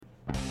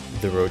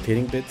the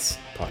Rotating Bits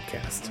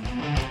podcast.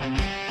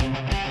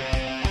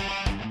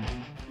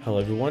 Hello,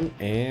 everyone,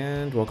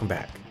 and welcome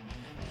back.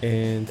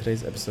 In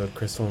today's episode,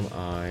 Crystal and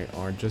I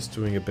are just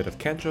doing a bit of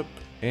catch-up,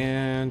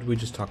 and we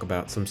just talk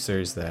about some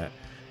series that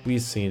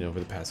we've seen over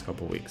the past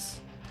couple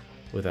weeks.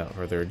 Without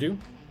further ado,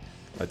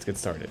 let's get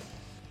started.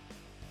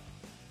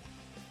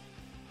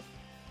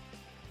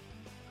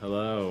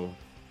 Hello.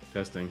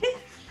 Testing.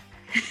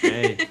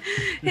 Hey.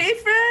 Hey,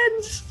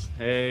 friends.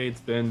 Hey,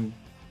 it's been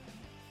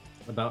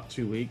about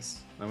 2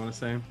 weeks, I want to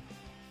say.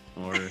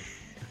 Or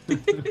 2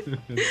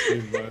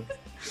 months.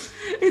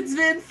 It's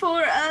been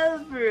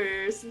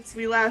forever since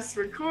we last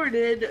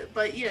recorded,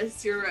 but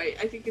yes, you're right.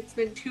 I think it's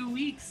been 2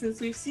 weeks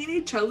since we've seen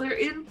each other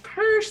in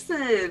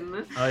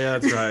person. Oh yeah,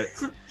 that's right.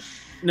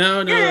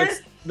 No, Yeah.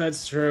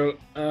 that's true.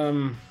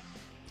 No,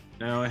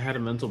 I had a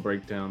mental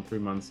breakdown 3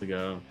 months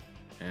ago,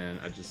 and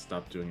I just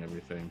stopped doing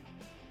everything.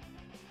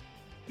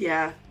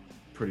 Yeah.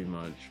 Pretty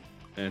much.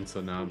 And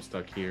so now I'm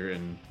stuck here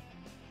in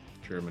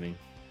Germany.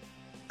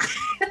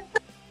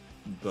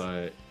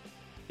 But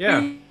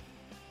yeah.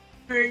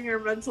 During your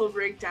mental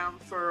breakdown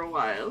for a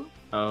while.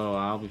 Oh,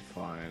 I'll be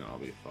fine.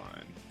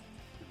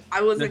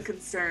 I wasn't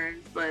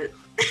concerned, but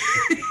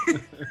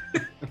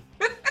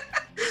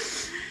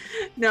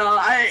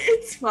no,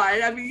 it's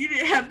fine. I mean, you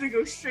didn't have to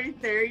go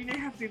straight there. You didn't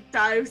have to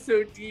dive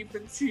so deep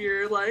into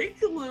your like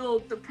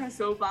little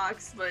depresso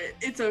box, but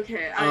it's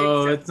okay.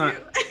 It's not.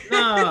 You.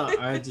 No,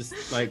 I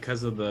just like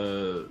because of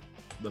the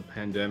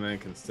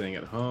pandemic and staying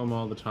at home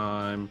all the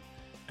time,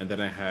 and then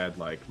I had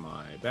like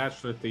my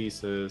bachelor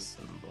thesis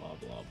and blah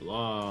blah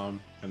blah,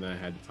 and then I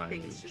had to find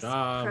Things a new just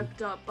job.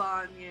 crept up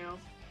on you.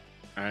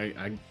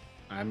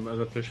 I'm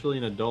officially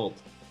an adult,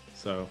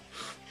 so.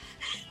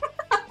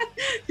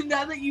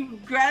 Now that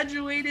you've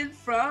graduated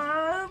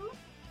from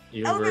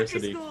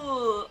University. elementary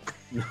school.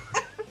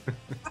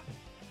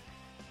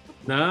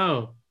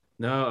 No,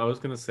 I was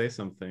gonna say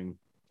something.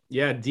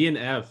 Yeah, D and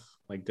F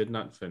like did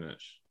not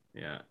finish.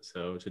 Yeah,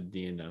 so to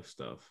D and F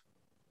stuff.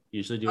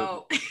 Usually do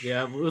it.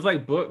 Yeah, with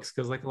like books,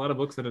 because like a lot of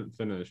books I didn't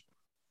finish.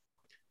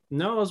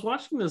 No, I was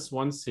watching this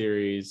one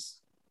series.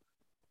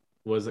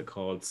 What is it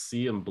called?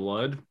 Sea and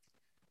Blood.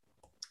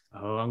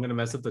 Oh, I'm gonna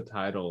mess up the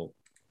title.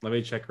 Let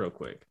me check real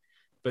quick.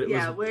 But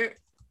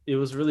it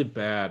was really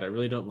bad. I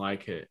really don't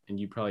like it, and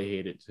you probably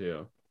hate it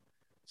too.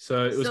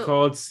 So it was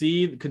called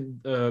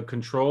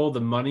Control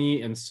the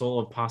Money and Soul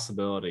of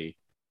Possibility,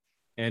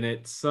 and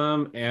it's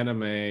some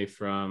anime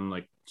from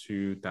like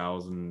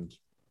 2000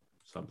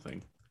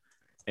 something,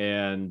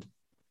 and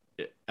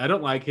I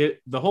don't like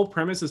it. The whole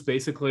premise is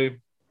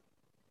basically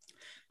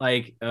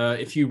like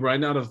if you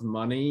run out of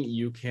money,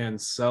 you can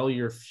sell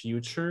your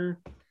future.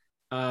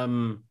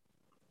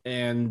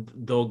 And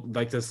they'll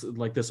like this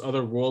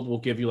other world will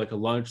give you like a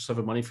large sum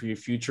of money for your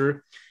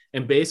future,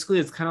 and basically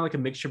it's kind of like a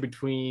mixture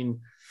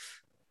between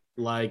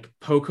like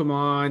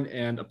Pokemon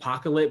and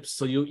Apocalypse.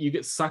 So you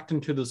get sucked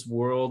into this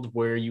world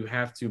where you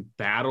have to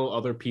battle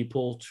other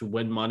people to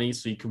win money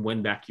so you can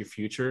win back your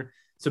future.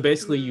 So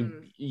basically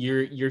you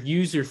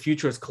use your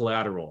future as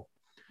collateral,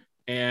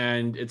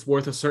 and it's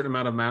worth a certain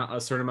amount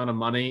of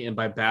money, and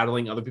by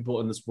battling other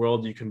people in this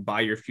world you can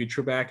buy your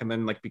future back and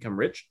then like become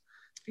rich.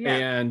 Yeah.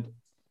 And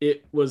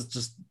it was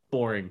just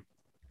boring.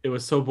 It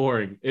was so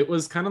boring. It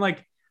was kind of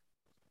like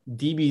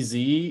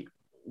DBZ,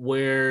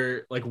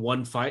 where like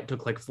one fight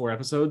took like 4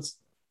 episodes,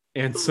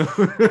 and so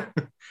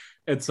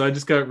I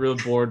just got real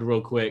bored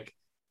real quick,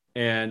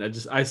 and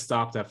I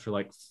stopped after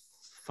like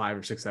 5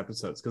 or 6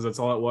 episodes, because that's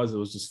all it was. It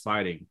was just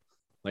fighting.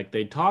 Like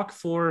they talk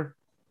for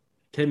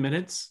 10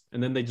 minutes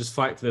and then they just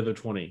fight for the other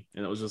 20,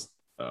 and it was just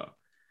no,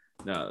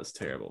 that's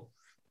terrible.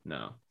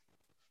 No.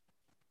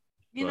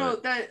 You know,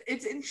 that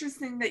it's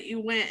interesting that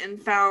you went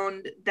and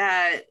found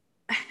that.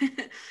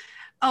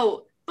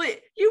 Oh,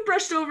 but you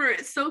brushed over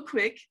it so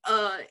quick.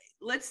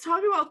 Let's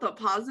talk about the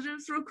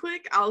positives real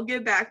quick. I'll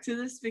get back to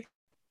this because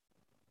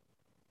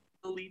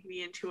it'll lead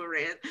me into a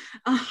rant.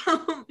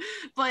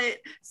 But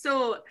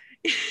so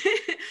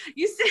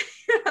you said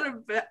you had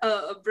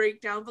a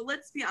breakdown, but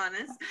let's be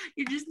honest,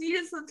 you just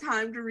needed some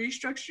time to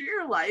restructure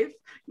your life.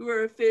 You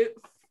were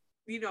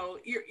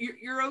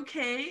you're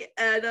okay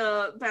at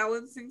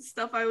balancing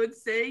stuff. I would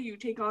say you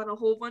take on a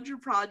whole bunch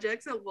of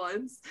projects at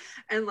once,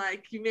 and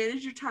like you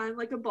manage your time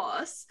like a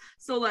boss.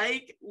 So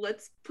like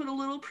let's put a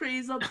little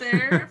praise up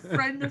there.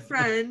 Friend to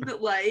friend,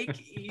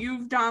 like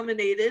you've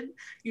dominated.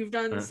 You've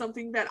done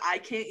something that I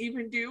can't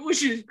even do,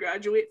 which is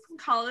graduate from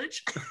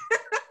college.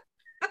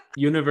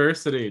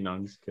 University. No,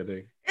 I'm just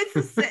kidding.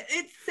 It's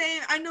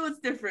same. I know it's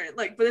different,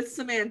 like, but it's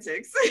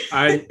semantics.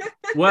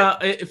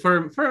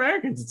 For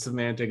Americans, it's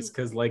semantics,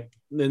 because like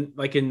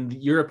in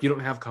Europe, you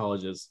don't have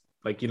colleges.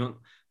 Like you don't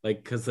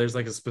like, because there's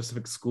like a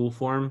specific school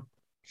form.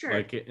 Sure.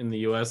 Like in the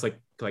US, like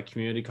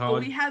community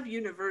college. Well, we have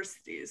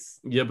universities.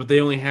 Yeah, but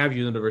they only have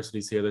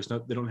universities here.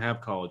 They don't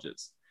have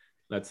colleges.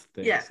 That's the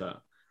thing. Yeah. So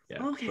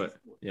yeah. Okay. But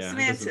yeah.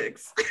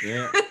 Semantics.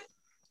 Yeah.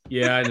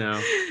 Yeah, I know.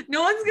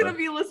 No one's gonna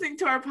be listening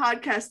to our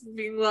podcast and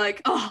being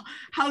like, "Oh,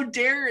 how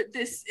dare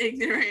this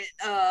ignorant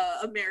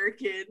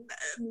American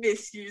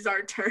misuse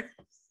our terms."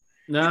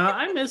 No,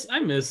 I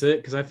miss it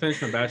because I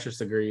finished my bachelor's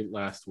degree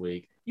last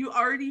week. You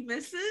already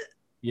miss it?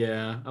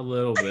 Yeah, a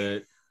little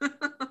bit.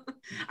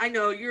 I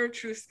know you're a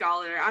true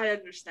scholar. I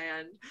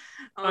understand.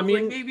 I mean,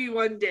 like maybe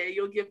one day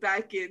you'll get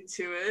back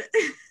into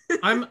it.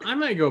 I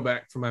might go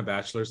back for my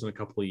bachelor's in a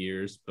couple of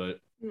years, but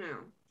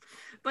yeah.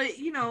 But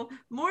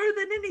more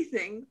than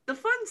anything, the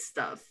fun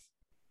stuff.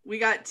 We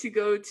got to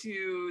go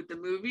to the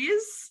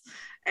movies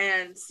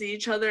and see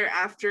each other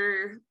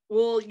after.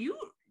 Well, you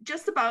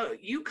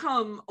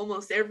come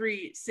almost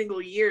every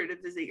single year to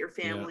visit your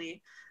family.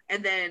 Yeah.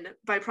 And then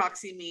by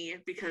proxy me,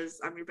 because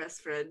I'm your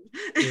best friend.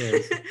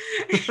 Yes.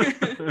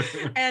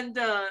 And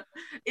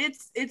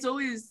it's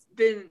always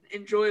been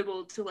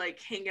enjoyable to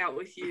like hang out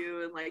with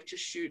you and like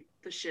just shoot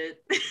the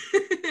shit.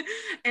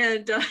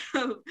 And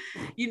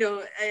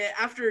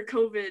after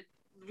COVID,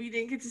 we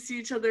didn't get to see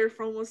each other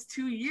for almost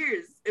 2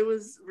 years. It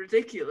was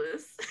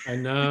ridiculous. I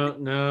know.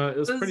 No, it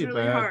was pretty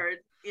really bad. Hard.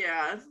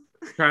 Yeah.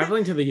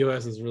 Traveling to the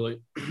US is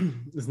really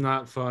is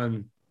not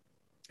fun.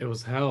 It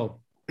was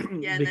hell.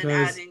 Yeah, and then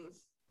adding.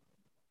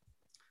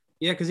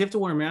 Yeah, because you have to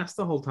wear a mask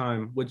the whole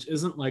time, which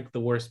isn't like the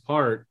worst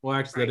part. Well,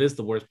 actually, That is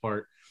the worst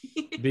part.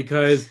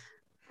 Because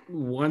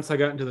once I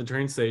got into the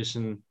train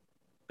station,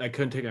 I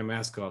couldn't take my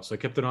mask off. So I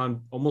kept it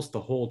on almost the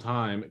whole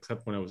time,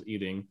 except when I was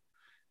eating,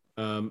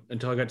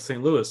 until I got to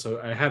St. Louis. So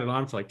I had it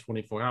on for like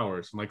 24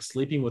 hours. I'm like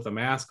sleeping with a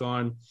mask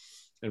on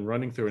and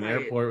running through an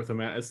airport with a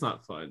mask. It's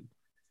not fun.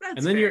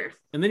 That's fair.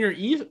 your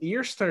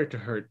ears start to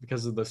hurt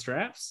because of the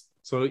straps.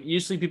 So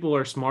usually people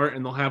are smart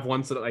and they'll have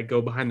ones that like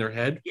go behind their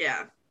head.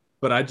 Yeah.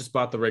 But I just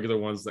bought the regular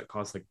ones that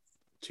cost like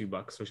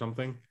 $2 or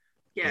something.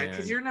 Yeah,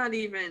 because you're not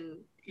even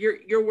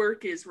your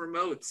work is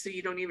remote, so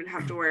you don't even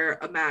have to wear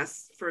a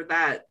mask for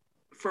that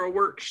for a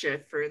work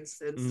shift, for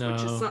instance. No.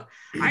 Which is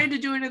I had to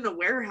do it in the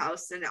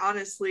warehouse, and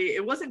honestly,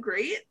 it wasn't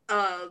great.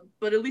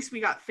 But at least we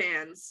got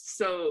fans.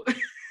 So,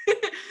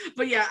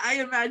 but yeah,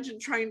 I imagine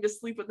trying to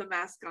sleep with a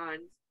mask on.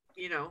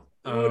 It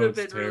would have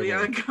been terrible. Really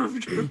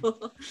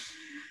uncomfortable.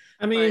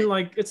 I mean,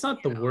 like it's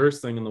not the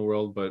worst thing in the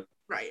world, but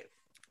right.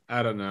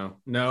 I don't know.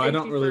 No, safety I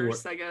don't really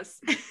first, I guess.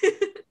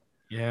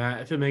 Yeah,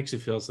 if it makes you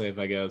feel safe,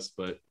 I guess.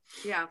 But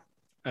yeah,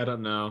 I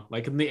don't know.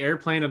 Like in the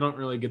airplane, I don't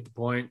really get the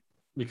point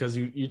because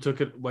you took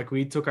it like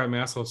we took our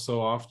masks off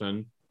so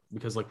often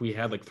because like we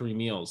had like 3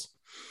 meals.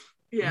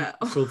 Yeah.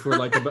 So for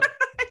like about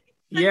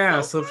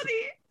so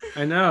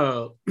I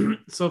know.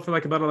 So for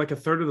like about like a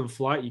third of the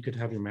flight, you could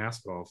have your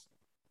mask off.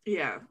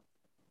 Yeah,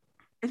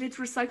 and it's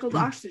recycled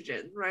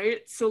oxygen, right?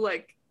 So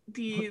like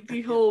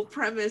the whole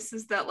premise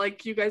is that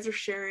like you guys are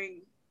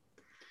sharing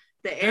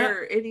the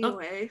air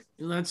anyway.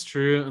 That's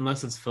true,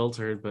 unless it's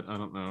filtered, but I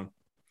don't know.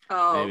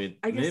 Oh, maybe.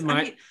 I guess.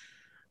 I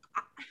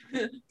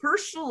mean,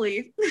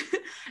 personally,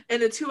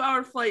 in a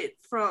 2-hour flight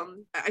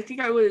from, I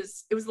think it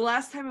was the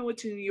last time I went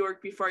to New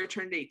York before I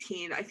turned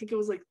 18. I think it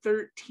was like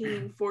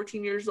 13,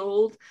 14 years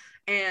old,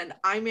 and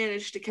I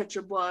managed to catch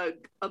a bug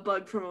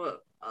from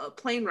a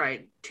plane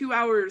ride, 2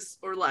 hours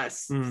or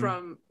less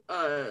from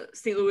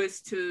St.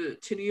 Louis to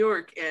New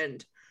York,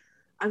 and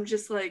I'm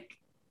just like,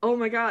 oh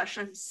my gosh,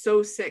 I'm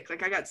so sick.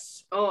 Like I got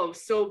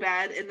so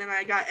bad, and then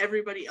I got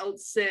everybody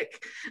else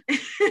sick.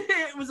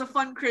 It was a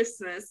fun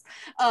Christmas.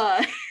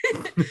 But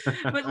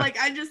like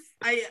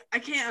I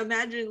can't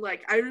imagine.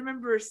 Like I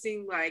remember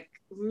seeing like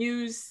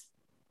news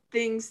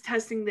things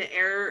testing the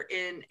air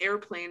in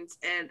airplanes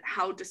and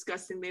how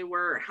disgusting they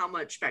were, how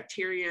much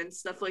bacteria and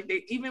stuff like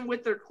they, even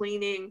with their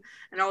cleaning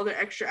and all their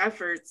extra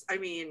efforts, I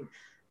mean,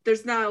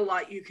 there's not a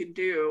lot you can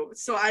do.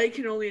 So I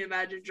can only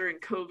imagine during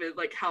COVID,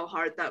 like how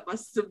hard that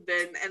must have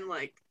been. And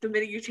like the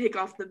minute you take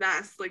off the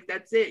mask, like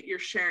that's it. You're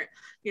sharing,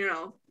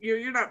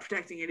 you're not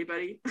protecting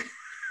anybody.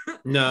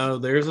 No,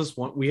 there's this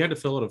one, we had to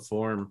fill out a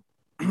form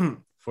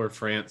for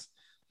France.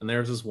 And there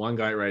was this one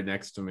guy right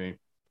next to me.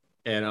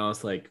 And I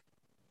was like,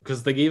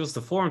 because they gave us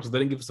the forms, but they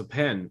didn't give us a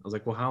pen. I was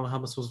like, well, how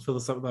am I supposed to fill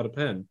this out without a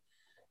pen?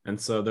 And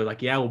so they're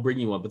like, yeah, we'll bring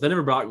you one. But they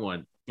never brought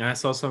one. And I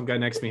saw some guy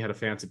next to me had a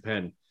fancy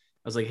pen.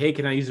 I was like, hey,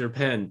 can I use your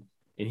pen?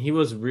 And he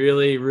was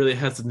really, really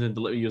hesitant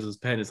to let me use his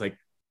pen. It's like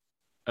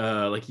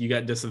you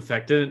got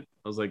disinfectant?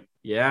 I was like,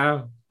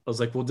 yeah. I was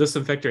like, well,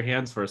 disinfect your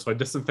hands first. So I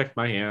disinfect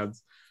my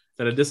hands.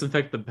 Then I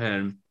disinfect the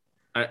pen.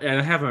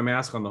 And I have my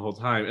mask on the whole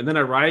time. And then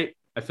I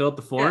fill out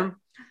the form. Yeah.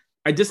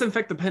 I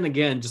disinfect the pen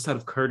again just out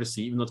of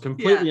courtesy, even though it's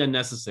completely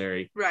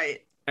unnecessary. Right.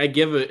 I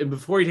give it, and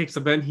before he takes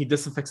the pen, he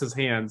disinfects his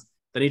hands.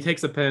 Then he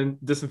takes a pen,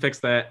 disinfects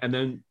that, and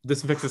then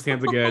disinfects his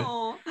hands again.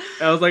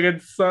 I was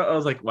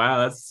like, wow,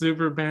 that's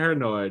super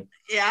paranoid.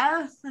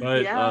 Yeah.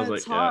 But yeah, I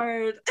was it's like,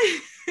 hard.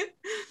 Yeah.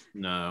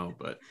 No,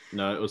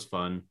 it was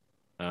fun.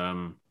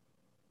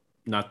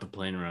 Not the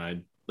plane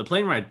ride. The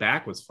plane ride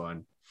back was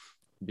fun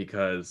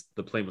because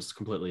the plane was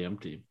completely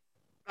empty.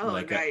 Oh,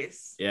 like,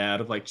 nice.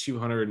 Out of like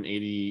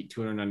 290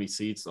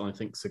 seats, I only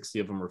think 60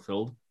 of them were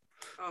filled.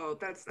 Oh,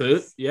 that's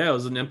nice. Yeah, it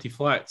was an empty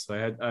flight.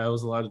 So I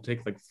was allowed to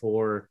take like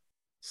 4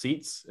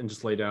 seats and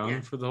just lay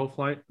down for the whole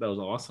flight. That was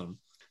awesome.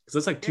 Because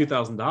it's like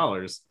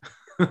 $2,000.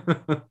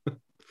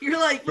 You're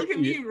like, look at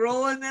me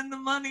rolling in the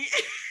money.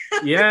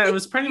 Yeah, it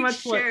was pretty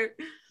much like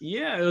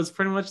it was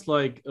pretty much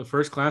like a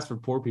first class for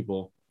poor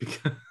people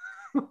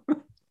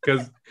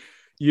because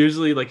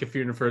usually like if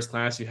you're in a first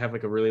class, you have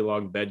like a really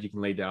long bed you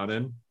can lay down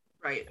in.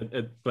 Right.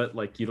 But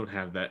like you don't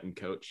have that in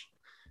coach.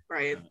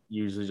 Right.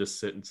 You usually just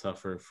sit and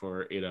suffer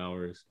for 8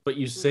 hours, but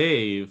you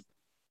save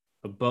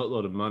a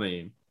boatload of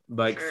money.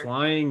 Like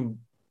flying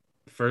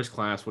first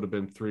class would have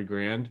been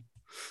 $3,000,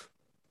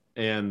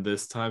 and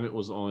this time it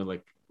was only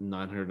like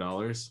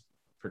 $900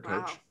 for coach.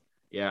 Wow.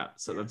 Yeah,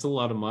 so that's a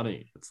lot of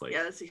money. It's like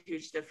that's a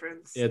huge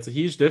difference. Yeah, it's a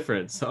huge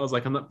difference. So I was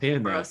like, I'm not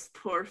paying for that. Us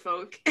poor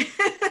folk.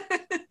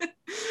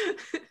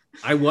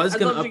 I'd love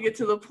to get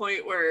to the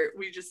point where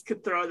we just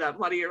could throw that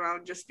money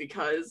around just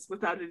because,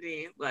 without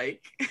any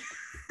like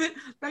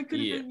that could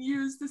have been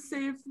used to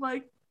save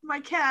like my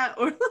cat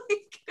or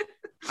like.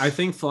 I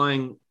think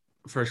flying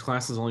first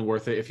class is only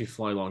worth it if you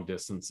fly long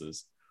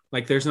distances.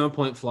 Like, there's no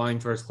point flying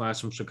first class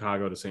from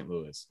Chicago to St.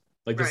 Louis.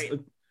 Like this. Right.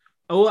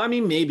 Oh, I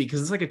mean, maybe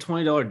because it's like a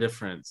 $20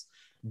 difference.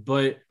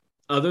 But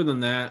other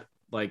than that,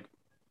 like,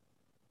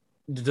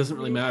 it doesn't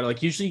really matter.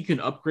 Like, usually you can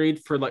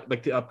upgrade for like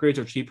the upgrades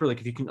are cheaper. Like,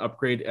 if you can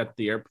upgrade at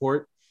the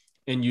airport,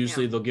 and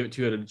usually they'll give it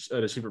to you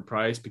at a cheaper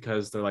price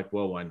because they're like,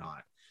 well, why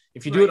not?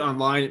 If you do it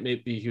online, it may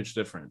be a huge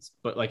difference,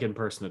 but like in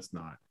person, it's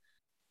not.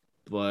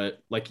 But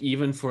like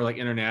even for like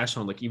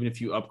international, like even if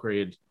you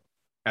upgrade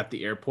at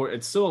the airport,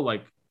 it's still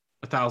like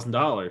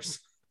 $1,000.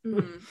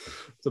 Mm-hmm.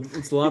 So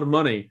it's a lot of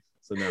money.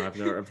 So no, I've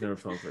never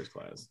flown first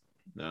class.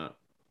 No.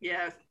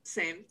 Yeah,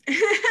 same.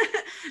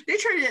 They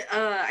tried it.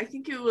 I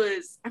think it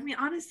was. I mean,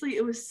 honestly,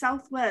 it was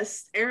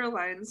Southwest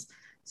Airlines.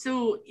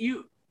 So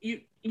you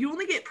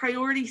only get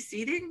priority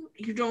seating.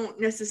 You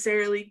don't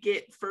necessarily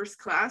get first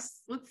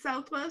class with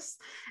Southwest.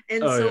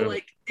 And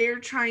like they're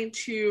trying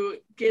to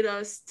get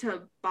us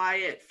to buy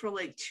it for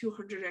like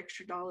 $200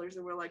 extra.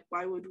 And we're like,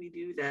 why would we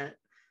do that?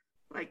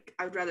 Like,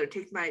 I'd rather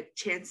take my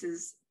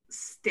chances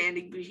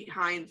standing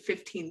behind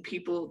 15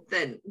 people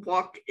than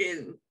walk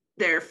in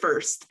there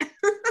first.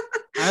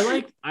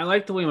 I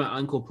like the way my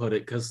uncle put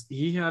it, because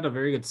he had a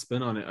very good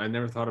spin on it. I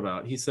never thought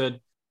about it. He said,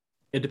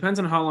 it depends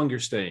on how long you're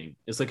staying.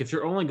 It's like if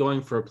you're only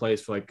going for a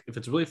place for like, if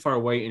it's really far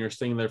away and you're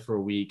staying there for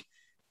a week,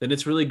 then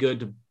it's really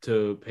good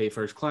to pay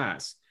first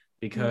class,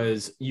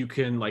 because you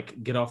can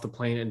like get off the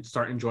plane and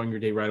start enjoying your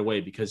day right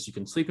away, because you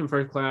can sleep in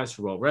first class,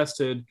 you're well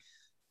rested.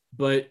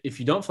 But if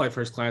you don't fly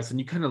first class, then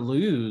you kind of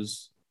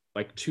lose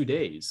like 2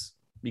 days,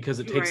 because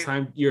it takes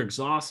time. You're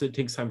exhausted. It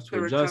takes time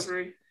to adjust.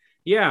 Recovery.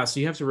 Yeah, so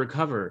you have to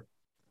recover.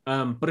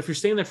 But if you're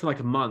staying there for like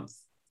a month,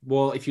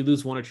 well, if you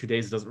lose 1 or 2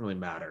 days, it doesn't really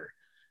matter.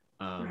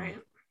 I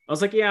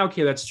was like, yeah,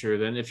 okay, that's true.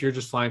 Then if you're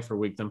just flying for a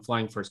week, then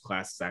flying first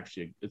class is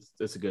actually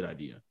it's a good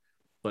idea.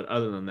 But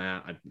other than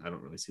that, I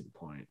don't really see the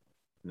point.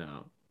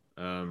 No.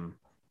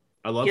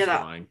 I love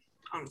flying.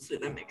 Honestly,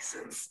 that makes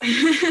sense.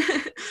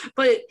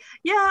 But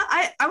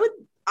yeah,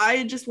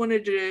 I just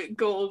wanted to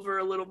go over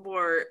a little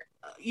more,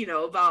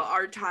 about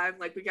our time.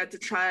 Like, we got to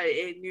try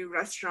a new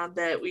restaurant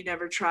that we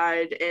never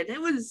tried, and it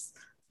was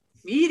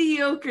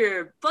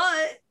mediocre,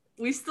 but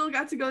we still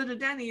got to go to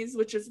Denny's,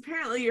 which is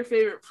apparently your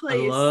favorite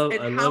place.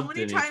 How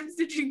many times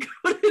did you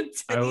go to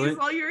Denny's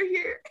while you were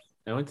here?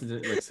 I went to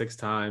like 6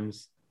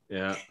 times.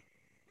 Yeah.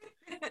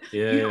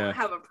 Yeah. You don't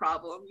have a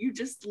problem. You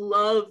just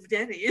love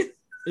Denny's.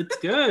 It's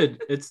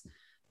good. It's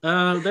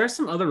there's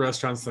some other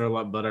restaurants that are a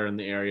lot better in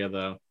the area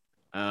though.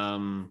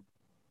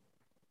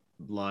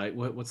 Like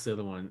what's the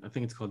other one? I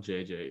think it's called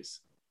JJ's.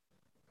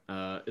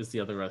 Is the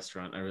other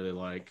restaurant I really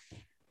like.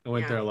 I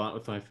went there a lot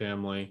with my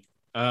family.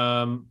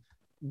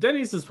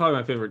 Denny's is probably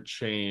my favorite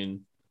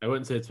chain. I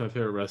wouldn't say it's my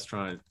favorite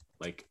restaurant,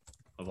 like,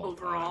 of all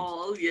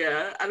overall time.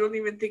 Yeah, I don't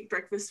even think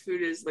breakfast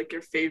food is like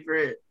your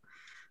favorite.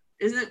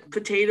 Isn't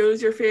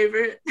potatoes your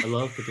favorite? I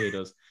love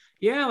potatoes.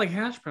 Yeah, like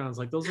hash browns,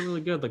 like those are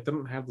really good. Like, they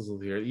don't have those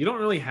over here. You don't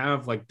really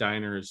have like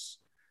diners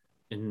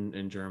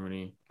in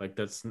Germany. Like,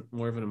 that's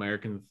more of an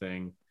American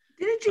thing.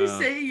 Didn't you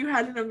say you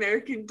had an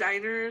American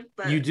diner?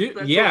 You do,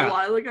 yeah. A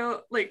while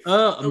ago, like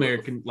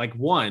American, like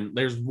one.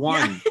 There's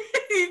one. Yeah.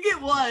 You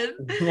get one.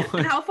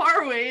 And how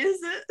far away is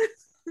it?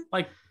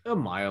 Like a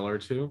mile or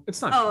two.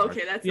 It's not. Oh, far.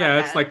 Okay, that's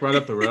it's like right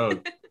up the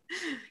road.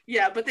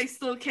 Yeah, but they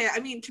still can't. I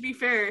mean, to be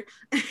fair,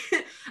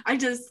 I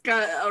just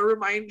got a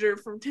reminder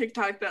from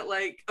TikTok that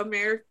like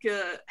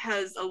America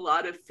has a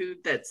lot of food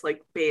that's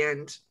like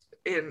banned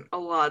in a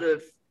lot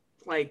of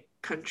like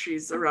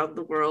countries around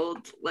the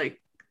world, like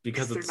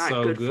because it's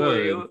so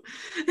good.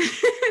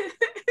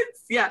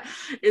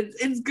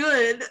 It's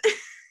good.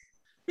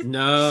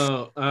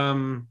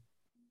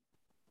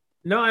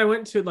 No, I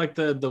went to like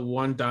the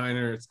one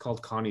diner. It's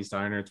called Connie's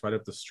Diner. It's right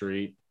up the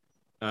street.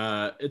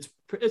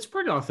 It's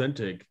pretty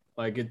authentic.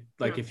 Like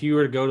if you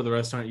were to go to the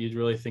restaurant, you'd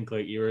really think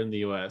like you were in the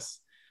US.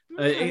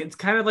 It's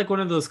kind of like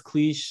one of those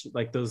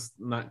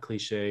not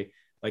cliche,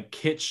 like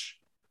kitsch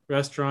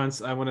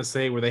restaurants, I want to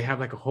say, where they have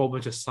like a whole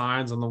bunch of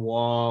signs on the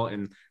wall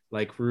and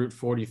like Route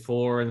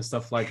 44 and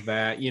stuff like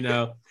that.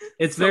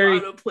 It's very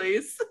out of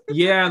place.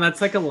 Yeah, and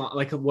that's like a lot,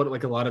 like what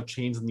a lot of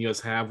chains in the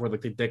US have, where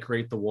like they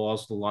decorate the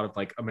walls with a lot of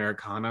like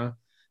Americana.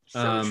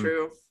 So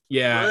true.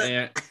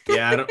 Yeah.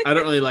 I don't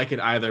really like it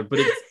either, but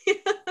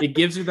it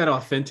gives you that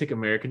authentic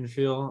American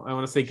feel. I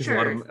want to say because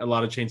Sure. a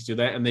lot of chains do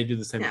that, and they do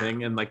the same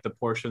thing, and like the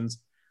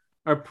portions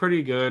are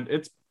pretty good.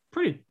 It's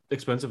pretty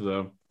expensive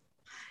though.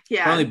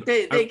 Yeah,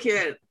 Probably,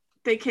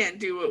 they can't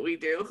do what we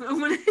do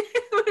when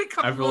it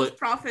comes to those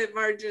profit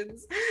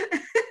margins.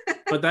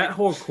 But that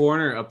whole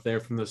corner up there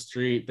from the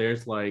street,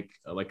 there's like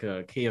a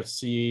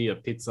KFC, a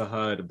Pizza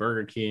Hut, a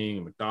Burger King,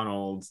 a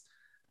McDonald's.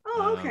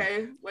 Oh,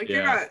 okay. Like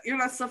you're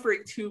not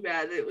suffering too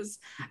bad. It was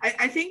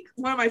I think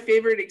one of my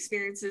favorite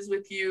experiences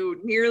with you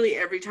nearly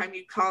every time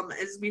you come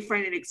is we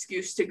find an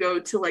excuse to go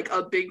to like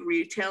a big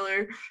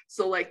retailer.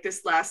 So like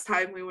this last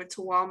time we went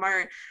to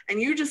Walmart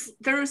and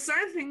there were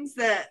certain things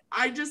that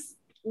I just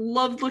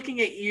loved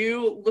looking at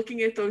you,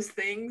 looking at those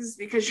things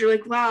because you're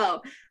like,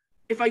 wow,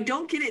 if I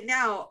don't get it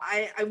now,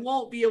 I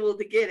won't be able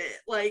to get it.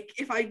 Like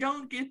if I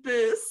don't get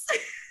this.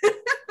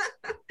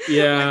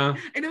 Yeah.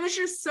 Like, and it was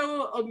just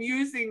so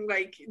amusing,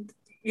 like,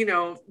 you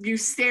know, you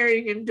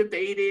staring and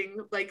debating,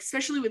 like,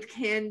 especially with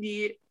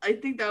candy. I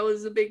think that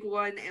was a big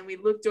one. And we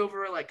looked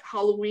over like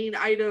Halloween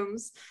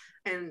items,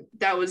 and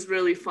that was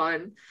really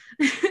fun.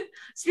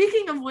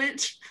 Speaking of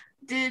which,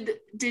 did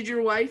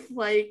your wife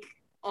like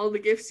all the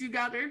gifts you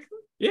got her?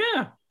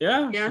 Yeah.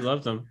 She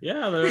loved them.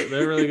 Yeah,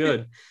 they're really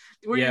good.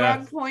 Were you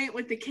on point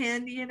with the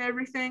candy and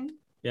everything?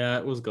 Yeah,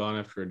 it was gone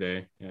after a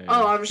day. Yeah,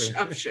 oh, I'm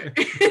sure.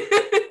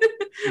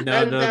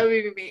 That would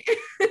be me.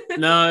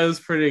 No, it was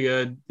pretty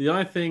good. The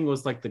only thing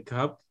was like the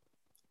cup,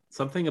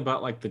 something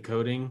about like the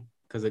coating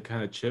because it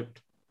kind of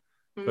chipped.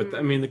 But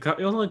I mean, the cup,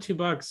 it was only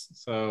 $2.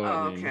 So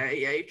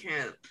okay, yeah, you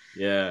can't.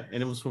 Yeah,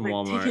 and it was from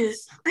Walmart.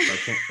 So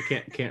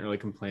I can't really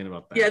complain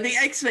about that. Yeah, the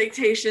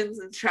expectations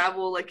in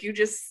travel, like you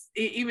just,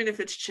 even if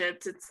it's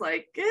chipped, it's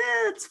like,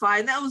 it's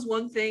fine. That was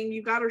one thing.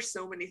 You got her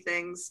so many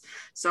things.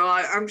 So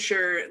I'm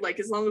sure, like,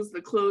 as long as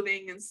the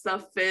clothing and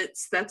stuff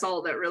fits, that's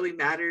all that really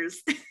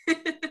matters.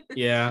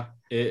 Yeah,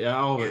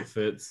 all of it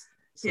fits.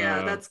 So.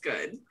 Yeah, that's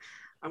good.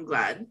 I'm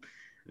glad.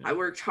 Yeah. I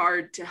worked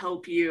hard to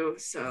help you,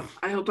 so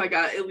I hope I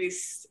got at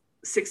least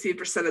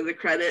 60% of the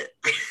credit.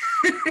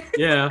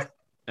 Yeah.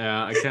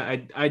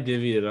 I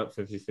divvied it up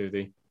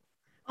 50-50.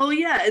 Oh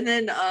yeah, and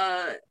then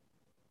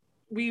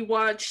we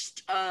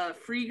watched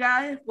Free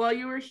Guy while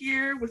you were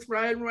here with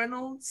Ryan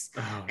Reynolds.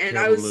 And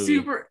I was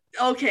super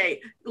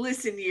okay,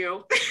 listen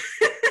you.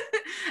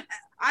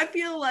 I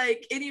feel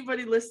like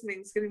anybody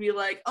listening is going to be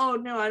like, oh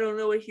no, I don't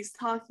know what he's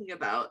talking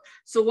about.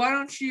 So why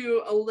don't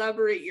you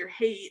elaborate your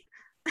hate?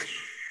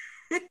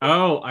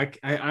 Oh,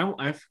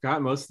 I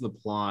forgot most of the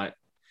plot.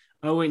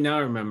 Oh wait, now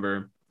I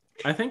remember.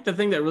 I think the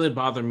thing that really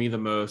bothered me the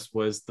most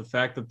was the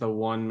fact that the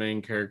one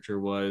main character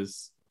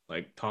was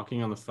like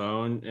talking on the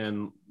phone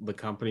and the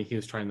company he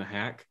was trying to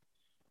hack,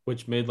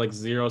 which made like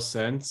 0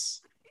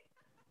 sense.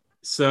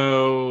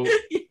 So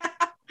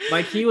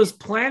like he was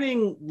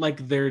planning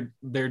like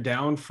their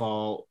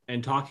downfall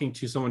and talking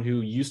to someone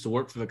who used to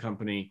work for the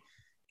company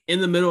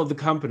in the middle of the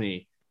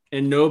company,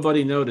 and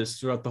nobody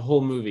noticed throughout the whole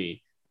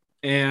movie.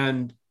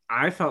 And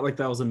I felt like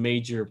that was a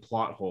major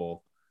plot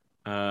hole.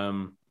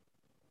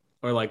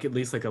 Or like at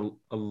least like a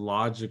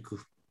logical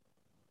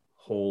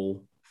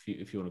hole,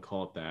 if you want to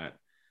call it that.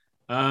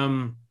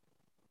 I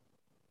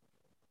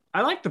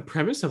like the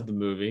premise of the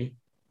movie.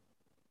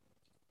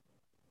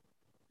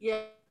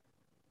 Yeah,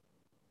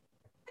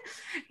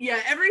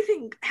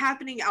 everything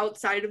happening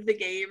outside of the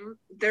game,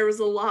 there was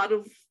a lot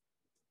of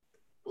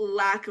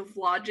lack of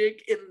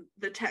logic in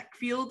the tech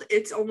field.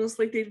 It's almost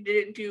like they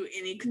didn't do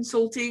any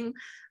consulting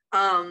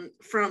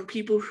from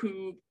people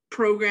who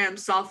program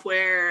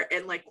software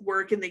and like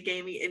work in the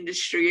gaming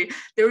industry.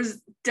 There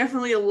was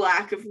definitely a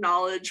lack of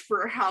knowledge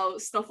for how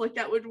stuff like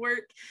that would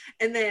work.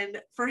 And then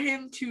for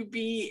him to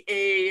be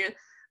a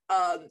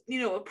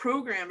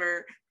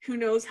programmer who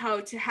knows how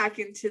to hack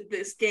into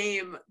this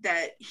game,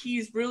 that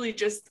he's really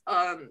just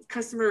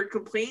customer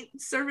complaint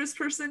service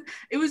person.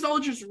 It was all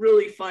just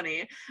really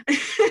funny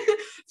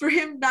for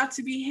him not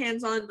to be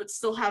hands-on but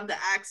still have the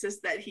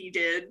access that he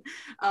did.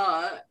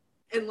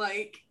 And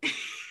like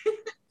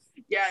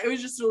yeah, it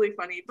was just really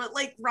funny. But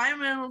like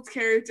Ryan Reynolds'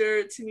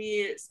 character to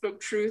me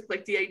spoke truth,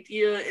 like the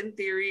idea and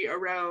theory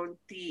around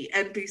the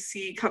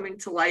NPC coming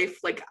to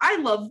life. Like I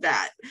love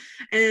that.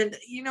 And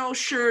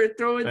sure,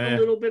 throw in a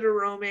little bit of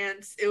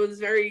romance. It was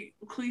very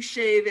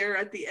cliche there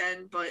at the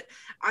end, but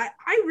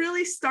I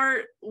really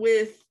start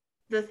with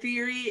the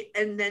theory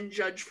and then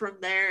judge from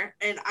there.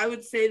 And I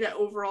would say that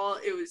overall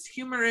it was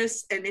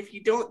humorous, and if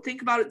you don't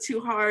think about it too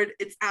hard,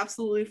 it's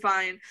absolutely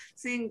fine.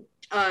 Seeing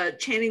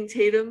Channing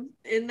Tatum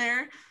in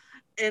there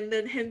and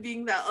then him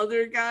being that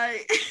other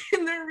guy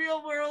in the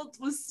real world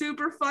was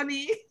super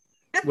funny.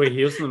 Wait,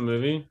 he was in the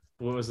movie?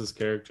 What was his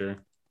character?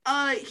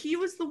 He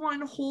was the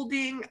one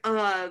holding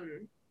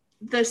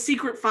the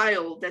secret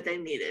file that they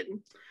needed.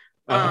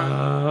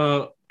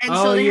 And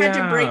so they had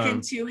to break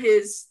into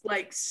his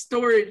like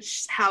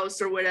storage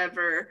house or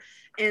whatever.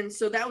 And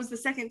so that was the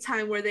second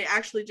time where they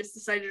actually just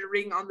decided to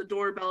ring on the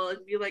doorbell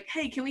and be like,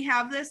 hey, can we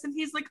have this? And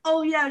he's like,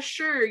 oh yeah,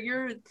 sure.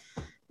 You're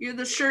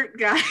the shirt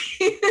guy.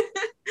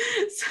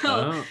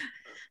 So,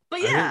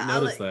 but yeah, I didn't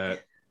notice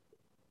that.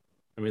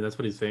 I mean, that's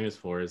what he's famous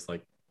for, is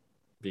like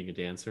being a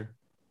dancer.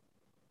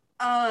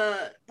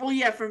 Well,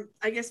 yeah, from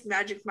I guess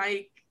Magic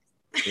Mike.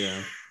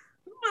 Yeah.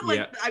 But like,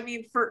 yeah. I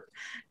mean,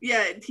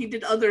 he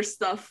did other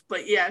stuff,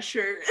 but yeah,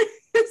 sure.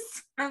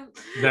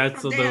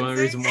 That's the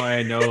only reason why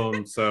I know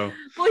him. So.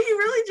 Well, he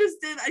really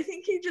just did. I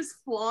think he just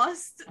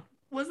flossed,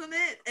 wasn't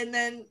it? And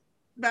then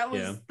that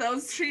was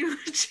pretty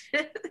much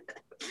it.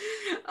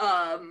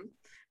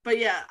 But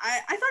yeah, I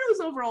thought it was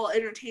overall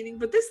entertaining.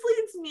 But this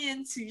leads me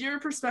into your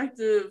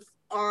perspective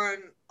on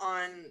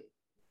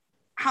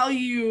how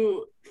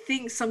you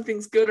think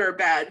something's good or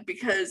bad,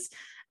 because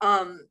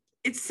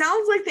it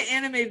sounds like the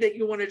anime that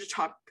you wanted to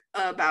talk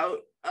about,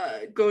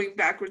 going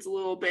backwards a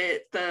little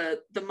bit,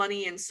 the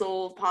money and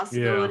soul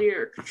possibility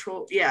or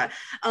control. Yeah.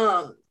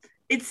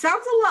 It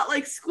sounds a lot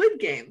like Squid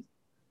Game.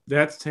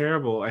 That's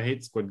terrible. I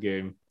hate Squid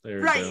Game.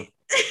 Right.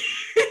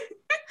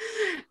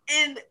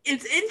 And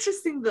it's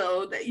interesting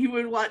though that you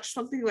would watch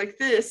something like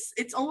this.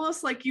 It's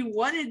almost like you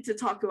wanted to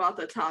talk about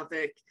the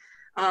topic,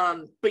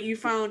 but you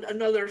found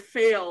another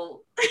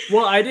fail.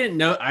 Well, I didn't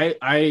know.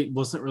 I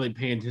wasn't really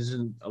paying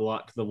attention a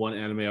lot to the one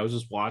anime. I was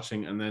just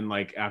watching, and then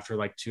like after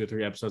like 2 or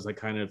 3 episodes, I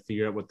kind of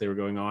figured out what they were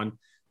going on.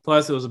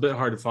 Plus, it was a bit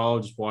hard to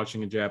follow just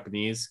watching in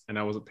Japanese, and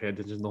I wasn't paying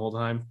attention the whole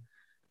time.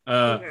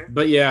 Okay.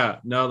 But yeah,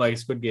 no, like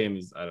Squid Game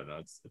is, I don't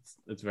know,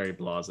 it's very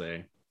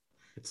blasé.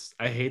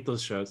 I hate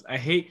those shows. I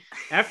hate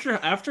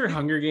after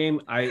Hunger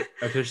Game, I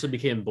officially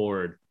became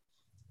bored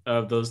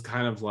of those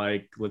kind of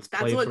like let's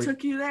play. That's what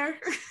took you there.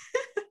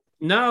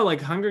 No,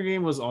 like Hunger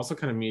Game was also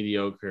kind of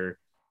mediocre.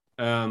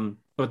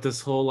 But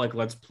this whole like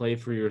let's play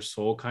for your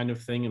soul kind of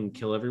thing and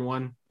kill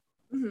everyone.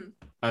 Mm-hmm.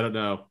 I don't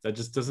know. That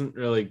just doesn't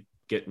really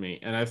get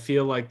me. And I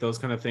feel like those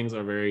kind of things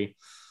are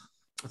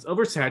it's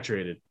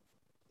oversaturated.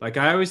 Like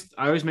I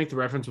always make the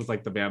reference with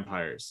like the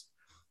vampires.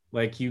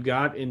 Like you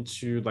got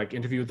into like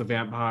Interview with the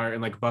Vampire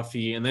and like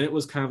Buffy, and then it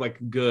was kind of like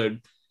good,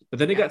 but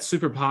then it got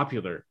super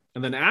popular.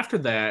 And then after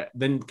that,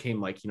 then came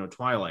like,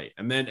 Twilight.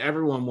 And then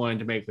everyone wanted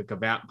to make like a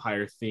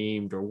vampire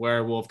themed or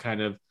werewolf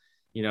kind of,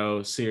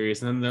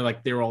 series. And then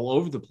they were all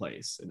over the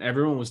place and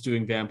everyone was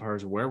doing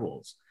vampires or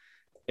werewolves.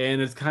 And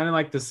it's kind of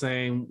like the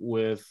same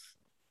with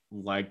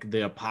like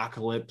the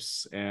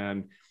apocalypse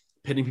and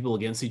pitting people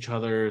against each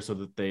other so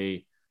that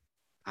they,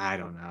 I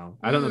don't know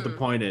what the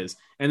point is.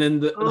 And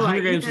then the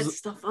Hunger Games was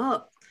stuff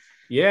up.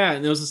 Yeah,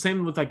 and it was the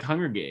same with like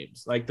Hunger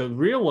Games. Like the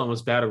real one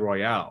was Battle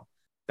Royale.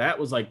 That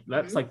was like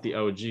like the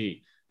OG.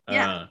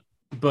 Yeah.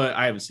 But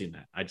I haven't seen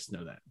that. I just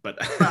know that. But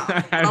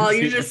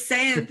you're just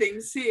saying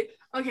things. See,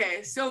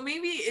 okay, so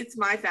maybe it's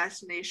my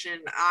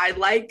fascination. I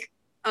like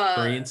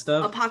Korean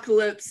stuff,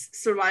 apocalypse,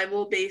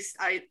 survival based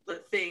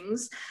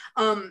things.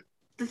 The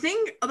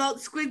thing about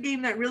Squid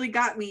Game that really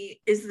got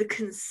me is the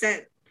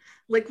consent.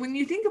 Like when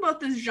you think about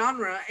this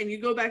genre and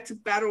you go back to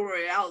Battle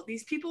Royale,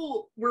 these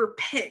people were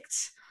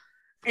picked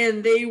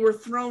and they were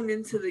thrown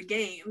into the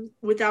game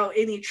without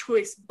any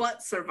choice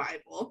but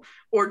survival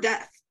or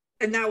death.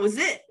 And that was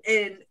it.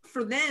 And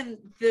for them,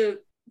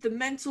 the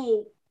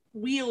mental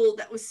wheel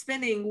that was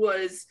spinning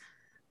was,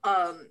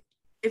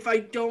 if I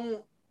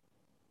don't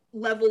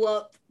level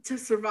up to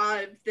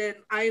survive, then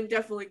I am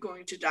definitely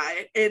going to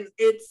die. And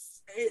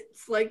it's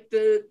like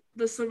the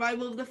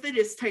survival of the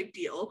fittest type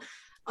deal.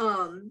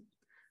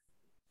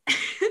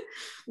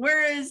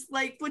 Whereas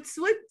like with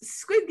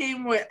Squid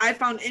Game, what I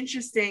found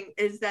interesting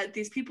is that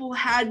these people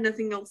had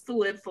nothing else to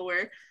live for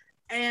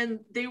and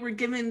they were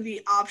given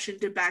the option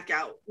to back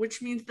out,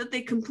 which means that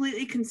they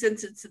completely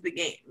consented to the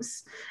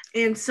games.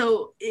 And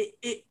so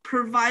it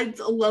provides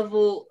a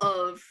level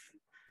of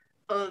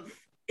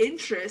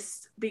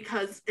interest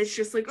because it's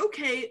just like,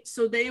 okay,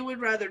 so they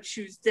would rather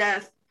choose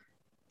death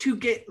to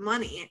get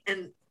money.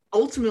 And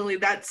ultimately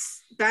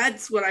that's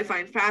what I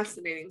find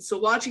fascinating. So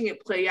watching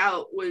it play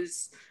out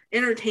was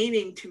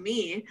entertaining to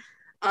me.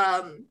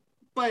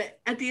 But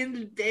at the end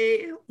of the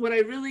day, what I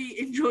really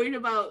enjoyed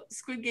about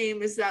Squid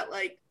Game is that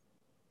like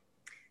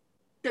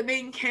the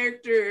main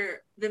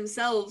character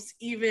themselves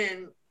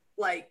even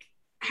like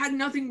had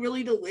nothing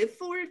really to live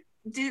for,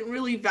 didn't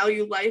really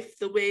value life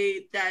the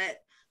way that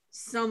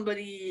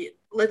somebody,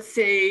 let's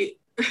say,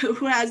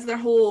 who has their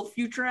whole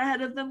future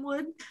ahead of them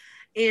would.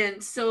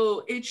 And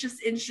so it's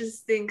just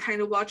interesting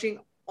kind of watching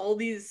all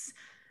these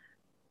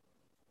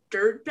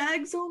dirt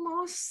bags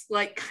almost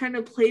like kind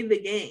of play the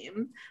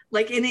game,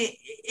 like, and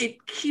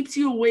it keeps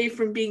you away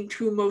from being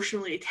too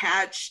emotionally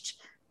attached,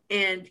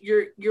 and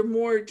you're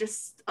more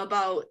just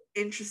about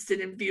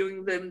interested in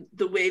viewing them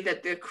the way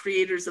that the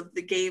creators of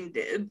the game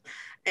did.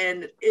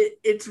 And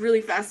it's really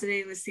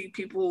fascinating to see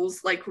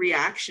people's like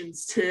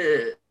reactions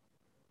to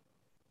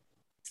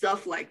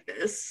stuff like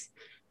this.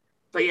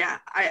 But yeah,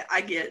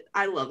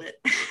 I love it.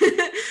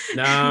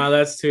 Nah,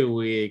 that's too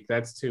weak.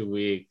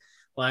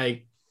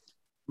 Like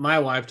my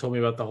wife told me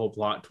about the whole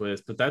plot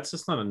twist, but that's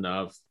just not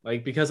enough.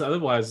 Like, because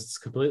otherwise it's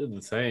completely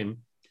the same.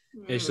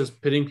 It's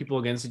just pitting people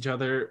against each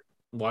other,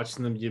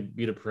 watching them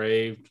be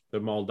depraved,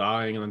 them all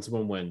dying, and then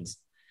someone wins.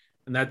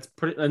 And that's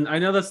pretty, and I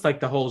know that's like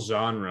the whole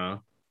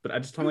genre, but I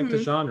just don't like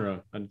the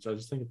genre. I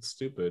just think it's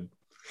stupid.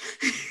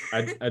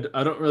 I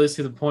don't really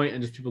see the point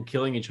in just people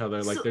killing each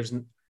other. Like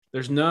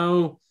there's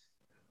no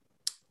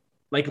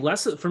like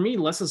less for me,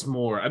 less is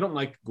more. I don't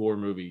like gore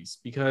movies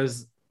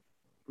because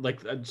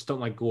like I just don't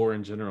like gore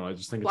in general. I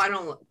just think I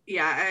don't.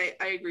 Yeah,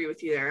 I agree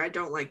with you there. I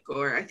don't like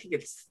gore. I think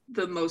it's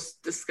the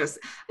most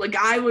disgusting. Like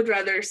I would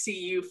rather see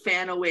you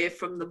fan away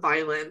from the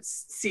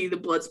violence, see the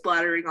blood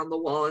splattering on the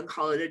wall, and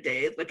call it a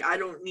day. Like I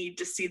don't need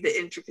to see the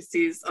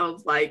intricacies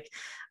of like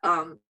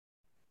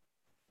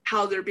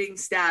how they're being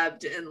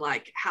stabbed and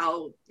like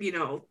how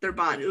their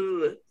body.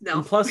 Ugh, no.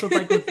 And plus, with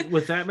like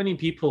with that many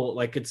people,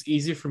 like it's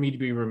easy for me to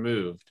be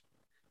removed.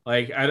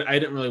 Like I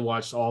didn't really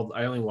watch all.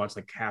 I only watched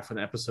like half an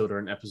episode or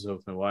an episode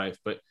with my wife,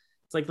 but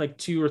it's like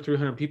 200 or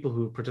 300 people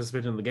who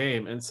participated in the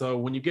game, and so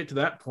when you get to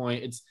that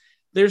point,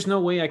 there's no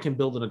way I can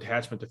build an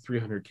attachment to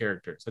 300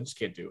 characters. I just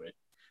can't do it.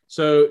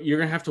 So you're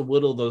gonna have to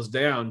whittle those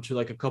down to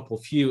like a couple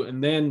few,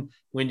 and then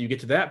when you get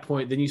to that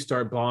point, then you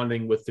start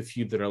bonding with the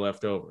few that are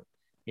left over.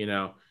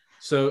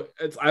 So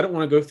I don't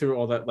want to go through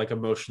all that like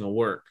emotional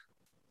work.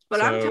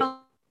 But I'm telling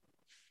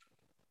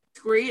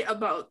great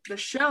about the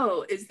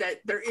show is that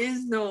there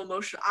is no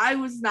emotion. I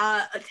was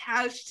not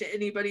attached to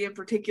anybody in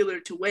particular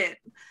to win.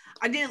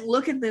 I didn't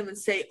look at them and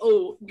say,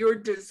 "Oh, you're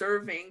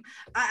deserving."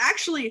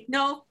 Actually,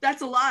 no,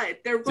 that's a lie.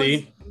 There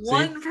was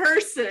one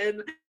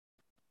person,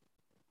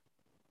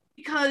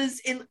 because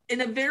in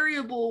a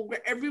variable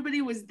where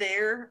everybody was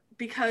there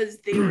because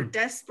they were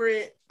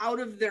desperate out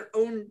of their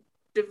own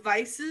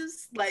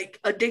devices, like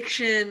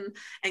addiction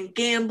and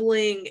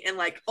gambling and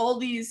like all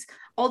these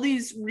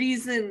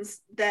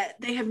reasons that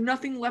they have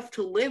nothing left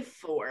to live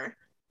for.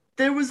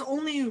 There was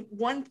only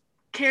one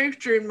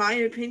character, in my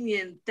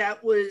opinion,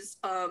 that was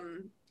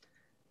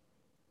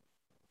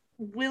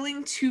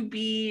willing to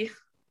be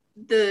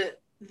the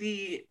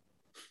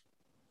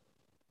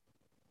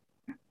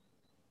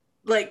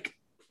like,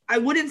 I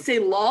wouldn't say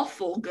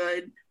lawful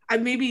good, I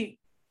maybe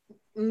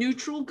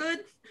neutral good,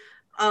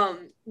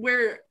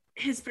 where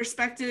his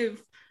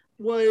perspective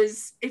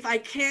was, if I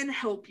can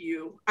help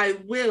you, I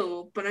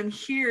will, but I'm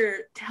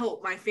here to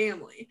help my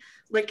family.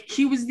 Like,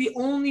 he was the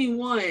only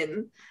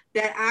one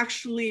that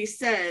actually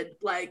said,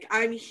 like,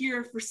 I'm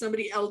here for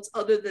somebody else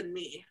other than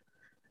me.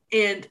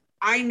 And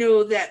I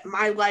know that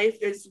my life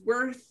is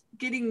worth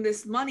getting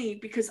this money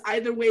because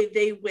either way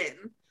they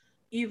win.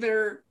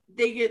 Either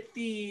they get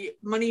the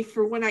money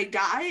for when I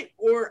die,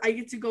 or I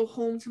get to go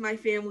home to my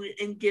family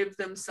and give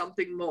them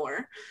something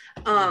more.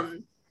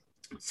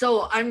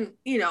 So I'm,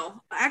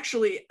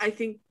 actually, I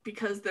think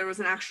because there was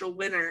an actual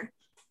winner,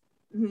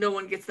 no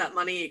one gets that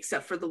money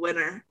except for the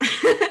winner.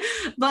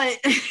 But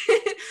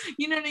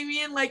you know what I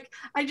mean? Like,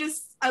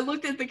 I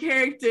looked at the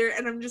character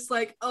and I'm just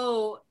like,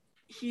 oh,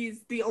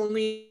 he's the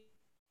only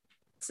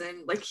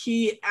person. Like,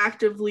 he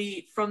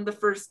actively, from the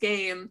first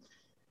game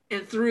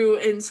and through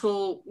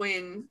until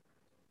when,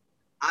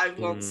 I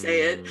won't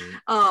say it.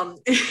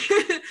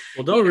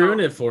 Well, don't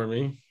ruin it for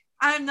me.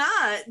 I'm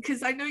not,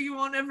 because I know you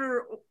won't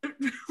ever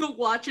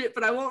watch it,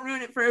 but I won't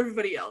ruin it for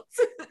everybody else.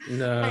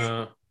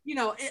 No.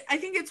 I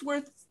think it's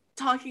worth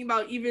talking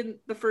about even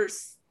the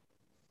first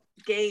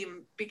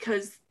game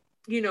because,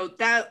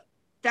 that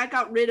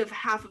got rid of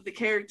half of the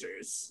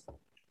characters.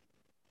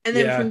 And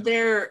then from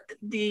there,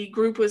 the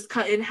group was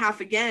cut in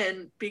half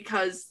again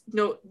because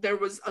there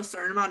was a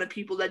certain amount of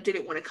people that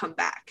didn't want to come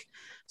back.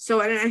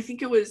 So, and I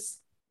think it was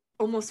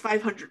almost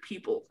 500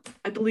 people.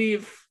 I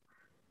believe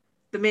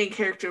the main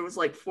character was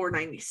like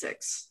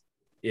 496.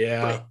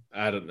 Yeah, but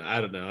I don't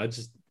know. I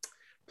just,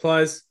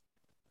 plus,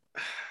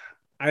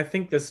 I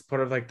think this is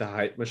part of like the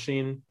hype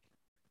machine,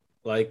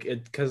 like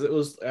it, because it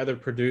was either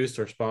produced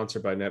or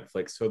sponsored by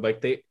Netflix. So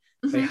like they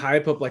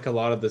hype up like a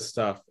lot of this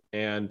stuff,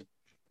 and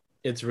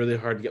it's really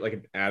hard to get like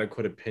an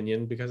adequate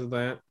opinion because of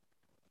that.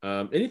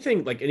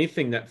 Anything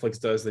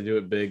Netflix does, they do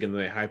it big and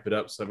they hype it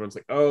up. So everyone's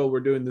like, "Oh, we're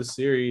doing this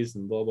series,"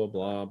 and blah blah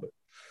blah. But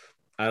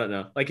I don't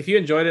know. Like, if you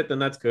enjoyed it, then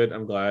that's good.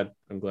 I'm glad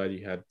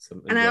you had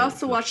some. And I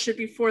also watched it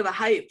before the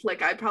hype.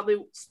 Like,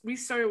 we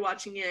started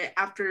watching it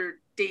after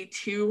day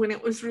 2 when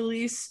it was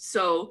released.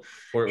 So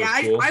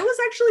yeah, cool. I was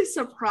actually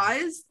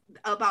surprised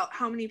about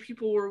how many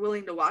people were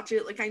willing to watch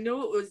it. Like, I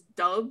know it was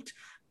dubbed,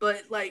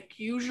 but like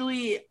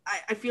usually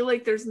I feel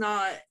like there's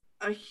not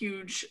a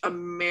huge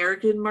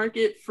American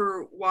market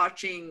for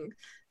watching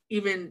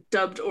even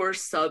dubbed or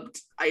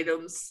subbed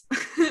items,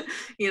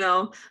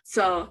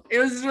 so it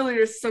was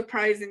really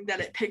surprising that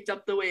it picked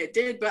up the way it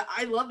did. But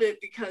I love it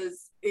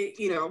because it,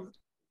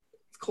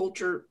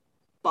 culture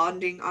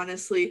bonding,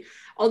 honestly.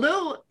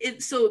 Although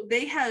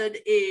they had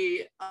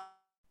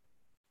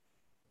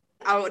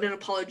out an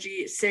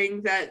apology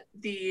saying that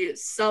the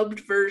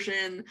subbed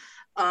version,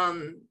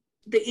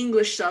 the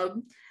English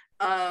sub,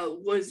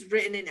 was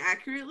written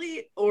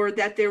inaccurately, or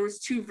that there was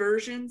 2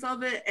 versions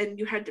of it and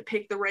you had to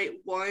pick the right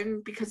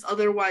one because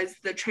otherwise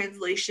the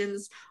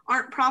translations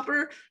aren't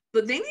proper.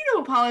 But they need to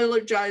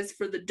apologize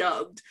for the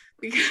dubbed,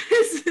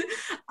 because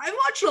I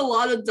watched a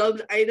lot of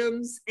dubbed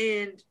items,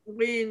 and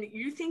when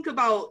you think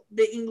about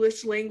the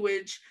English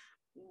language,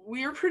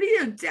 we're pretty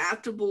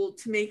adaptable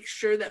to make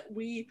sure that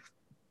we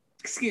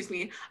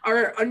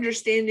are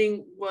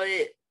understanding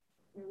what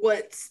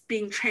what's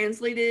being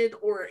translated,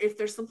 or if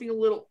there's something a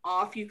little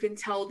off, you can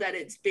tell that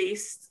it's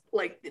based,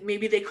 like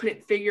maybe they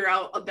couldn't figure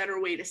out a better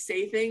way to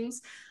say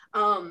things.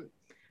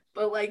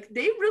 But like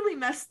they really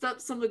messed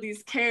up some of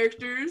these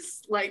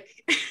characters. Like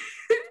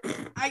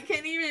I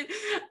can't even,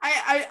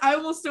 I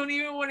almost don't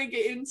even want to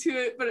get into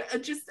it,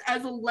 but just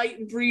as a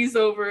light breeze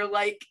over,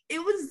 like it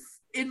was,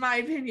 in my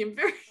opinion,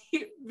 very,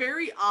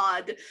 very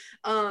odd.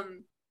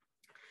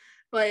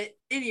 But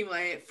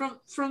anyway,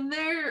 from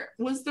there,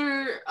 was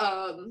there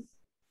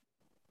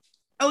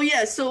oh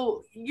yeah,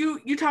 so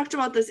you talked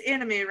about this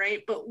anime,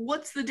 right? But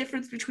what's the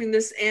difference between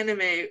this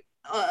anime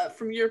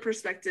from your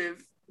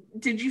perspective?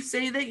 Did you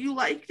say that you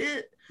liked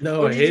it?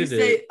 No, or I did hated you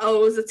say, it.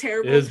 oh, it was a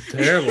terrible? It was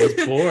terrible.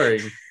 It's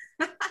boring.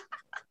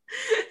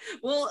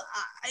 Well,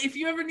 if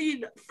you ever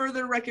need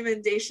further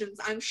recommendations,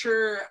 I'm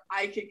sure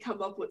I could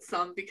come up with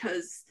some,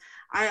 because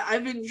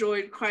I've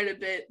enjoyed quite a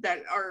bit that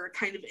are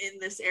kind of in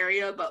this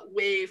area, but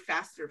way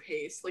faster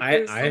paced. Like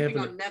there's something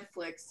on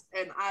Netflix,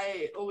 and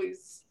I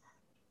always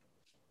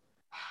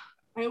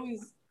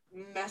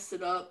mess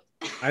it up.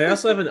 I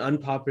also have an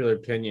unpopular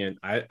opinion.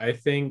 I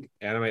think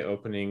anime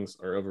openings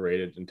are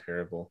overrated and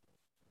terrible.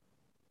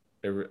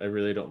 I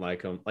really don't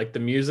like them. Like the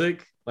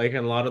music, like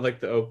in a lot of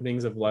like the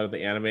openings of a lot of the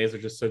animes are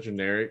just so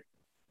generic.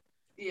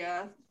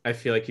 Yeah. I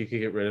feel like you could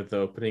get rid of the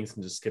openings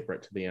and just skip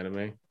right to the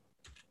anime.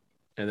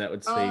 And that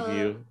would save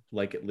you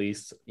like at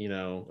least,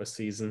 a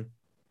season.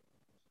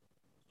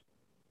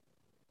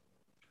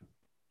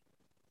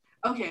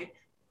 Okay,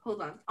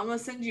 hold on. I'm gonna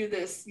send you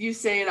this. You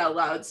say it out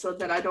loud so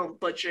that I don't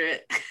butcher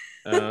it.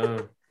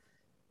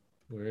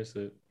 Where is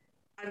it?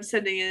 I'm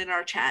sending it in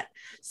our chat.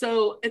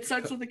 So it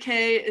starts with a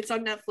K. It's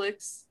on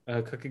Netflix.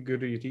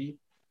 Kakegurui.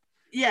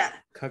 Yeah.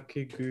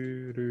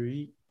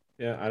 Kakegurui.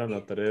 Yeah, I don't know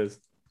what that is.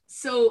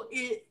 So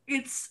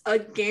it's a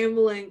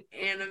gambling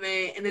anime,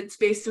 and it's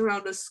based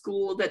around a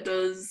school that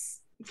does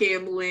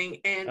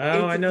gambling, and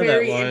it's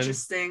very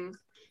interesting.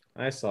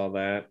 I saw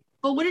that.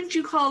 But wouldn't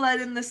you call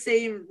that in the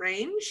same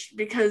range?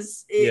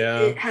 Because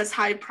it has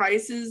high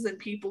prices and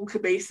people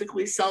could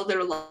basically sell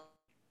their life.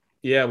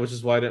 Yeah, which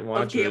is why I didn't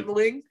watch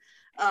gambling.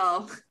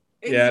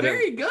 It's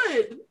very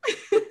good.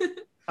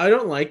 I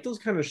don't like those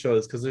kind of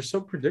shows because they're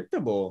so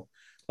predictable.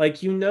 Like,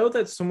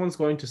 that someone's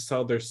going to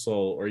sell their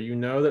soul, or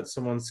that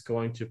someone's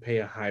going to pay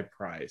a high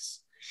price.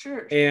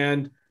 Sure.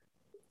 And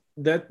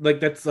that's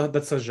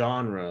a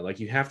genre. Like,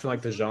 you have to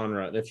like the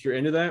genre. And if you're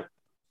into that,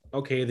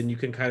 okay, then you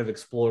can kind of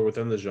explore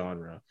within the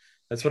genre.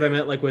 That's what I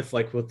meant, like with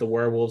the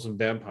werewolves and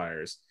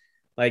vampires.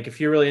 Like, if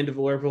you're really into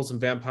werewolves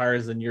and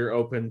vampires, then you're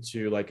open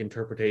to like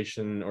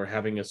interpretation or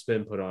having a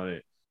spin put on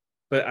it.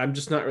 But I'm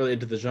just not really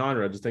into the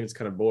genre. I just think it's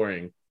kind of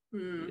boring.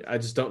 I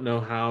just don't know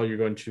how you're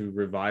going to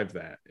revive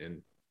that.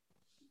 And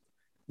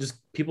just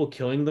people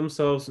killing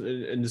themselves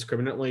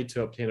indiscriminately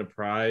to obtain a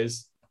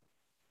prize.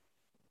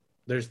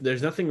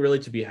 There's nothing really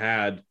to be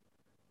had,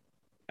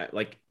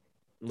 like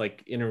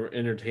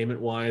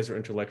entertainment wise or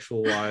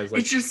intellectual wise.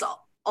 Like, it's just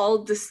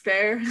all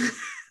despair.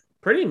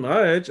 Pretty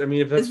much. I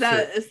mean, if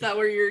that's is that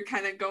where you're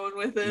kind of going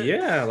with it?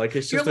 Yeah, like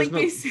it's just like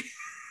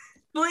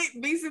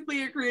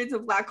basically it creates a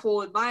black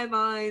hole in my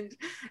mind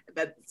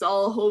that's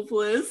all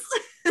hopeless.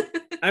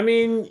 I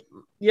mean,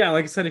 yeah,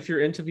 like I said, if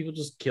you're into people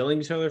just killing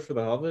each other for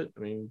the hell of it, I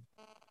mean,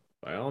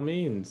 by all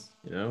means,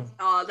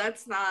 Oh,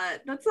 that's not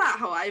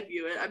how I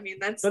view it. I mean,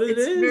 it's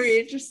very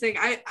interesting.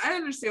 I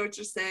understand what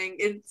you're saying.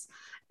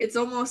 It's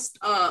almost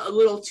a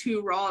little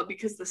too raw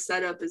because the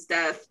setup is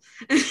death.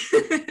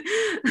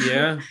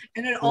 Yeah.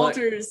 And it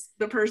alters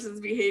the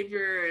person's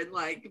behavior and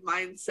like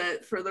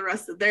mindset for the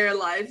rest of their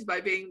lives by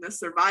being the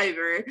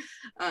survivor.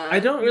 I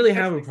don't really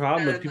have a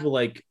problem with people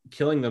like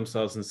killing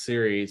themselves in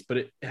series, but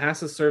it has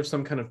to serve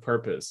some kind of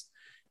purpose.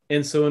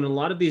 And so in a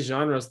lot of these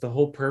genres, the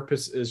whole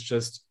purpose is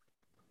just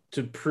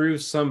to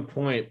prove some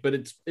point, but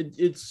it's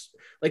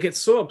like, it's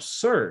so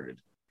absurd.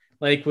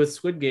 Like with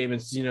Squid Game,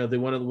 it's, they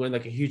want to win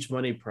like a huge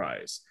money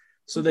prize.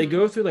 So they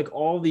go through like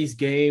all these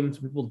games,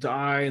 people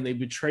die and they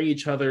betray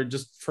each other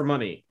just for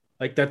money.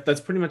 Like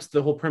that's pretty much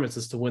the whole premise,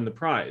 is to win the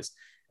prize.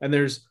 And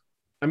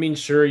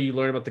sure, you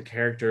learn about the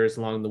characters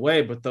along the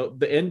way, but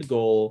the end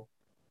goal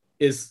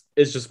is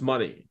just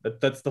money.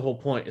 That's the whole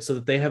point, so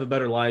that they have a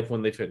better life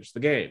when they finish the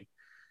game.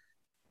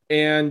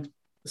 And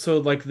so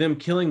like them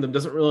killing them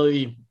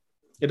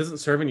doesn't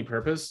serve any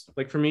purpose.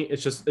 Like for me,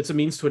 it's a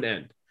means to an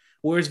end.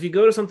 Whereas if you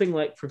go to something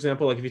like, for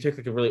example, like if you take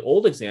like a really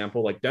old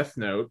example, like Death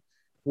Note,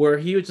 where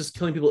he was just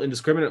killing people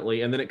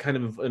indiscriminately, and then it kind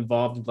of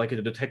involved like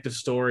a detective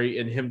story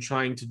and him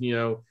trying to,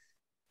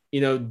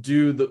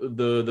 do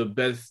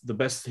the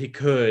best he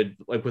could,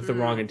 like with the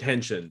wrong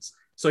intentions.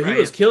 So he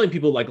was killing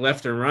people like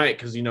left and right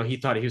because, he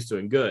thought he was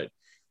doing good.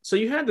 So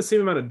you had the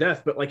same amount of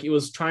death, but like it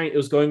was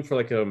going for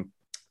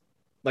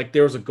like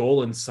there was a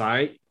goal in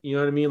sight. You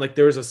know what I mean? Like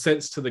there was a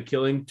sense to the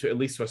killing, to at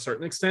least to a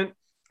certain extent.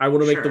 I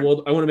want to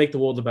make the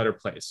world a better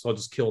place. So I'll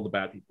just kill the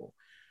bad people.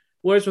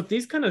 Whereas with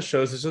these kind of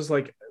shows, it's just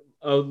like,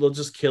 oh, they'll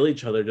just kill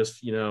each other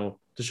just, to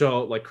show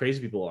how like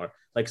crazy people are.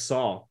 Like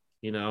Saw,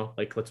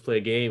 like let's play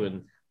a game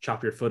and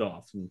chop your foot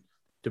off, and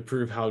to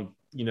prove how,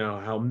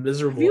 how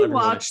miserable. Have you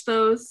watched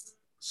those?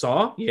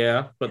 Saw,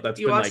 yeah, but that's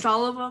You been watched like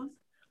all of them?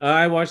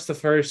 I watched the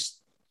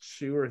first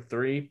two or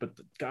three, but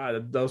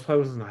God, those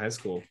probably was in high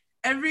school.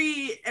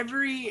 Every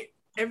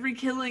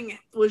killing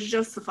was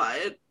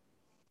justified.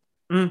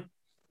 Mm.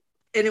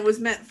 And it was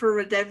meant for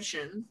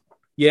redemption.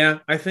 Yeah,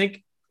 I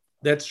think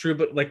that's true,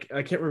 but like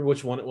I can't remember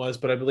which one it was,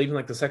 but I believe in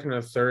like the second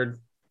or third,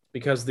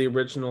 because the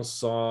original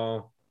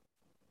Saw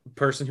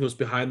person who was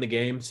behind the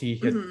games, he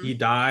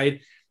died,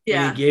 and he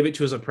Yeah. gave it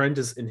to his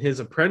apprentice, and his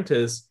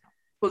apprentice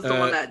Was the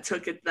one that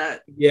took it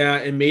yeah,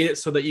 and made it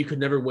so that you could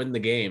never win the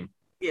game.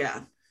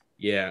 Yeah.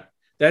 Yeah.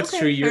 That's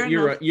true.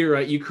 You're right. You're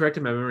right. You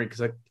corrected my memory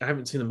because I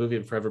haven't seen the movie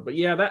in forever. But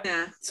yeah,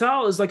 yeah.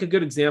 Saul is like a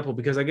good example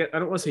because I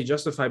don't want to say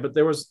justified, but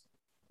there was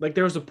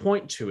a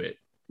point to it.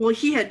 Well,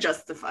 he had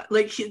justified,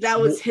 like that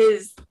was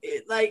his,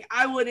 like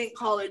I wouldn't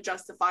call it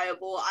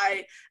justifiable.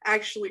 I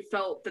actually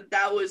felt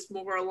that was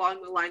more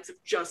along the lines of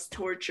just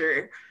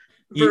torture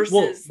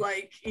versus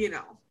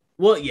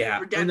well, yeah,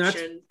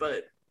 redemption,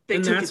 but they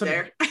took it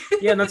there.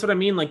 Yeah, and that's what I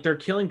mean. Like they're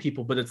killing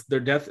people, but it's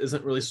their death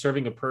isn't really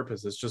serving a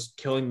purpose. It's just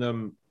killing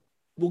them,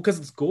 well, because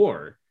it's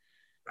gore,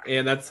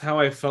 and that's how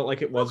I felt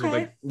like it was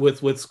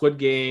with Squid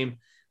Game.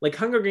 Like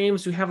Hunger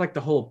Games, you have like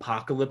the whole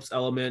apocalypse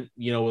element,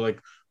 like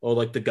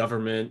like the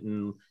government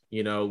and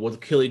we'll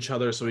kill each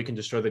other so we can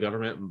destroy the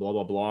government and blah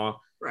blah blah.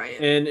 Right.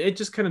 And it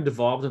just kind of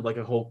devolved into like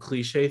a whole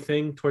cliche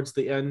thing towards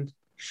the end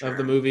of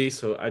the movie.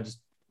 So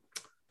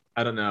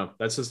I don't know.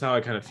 That's just how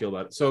I kind of feel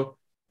about it. So,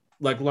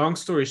 like, long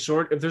story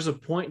short, if there's a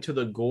point to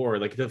the gore,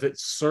 like if it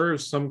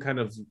serves some kind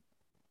of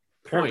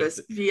point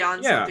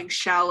beyond something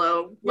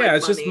shallow, like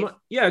it's money.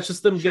 It's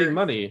just them getting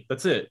money.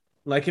 That's it.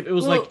 Like if it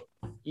was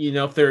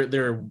if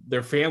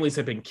their families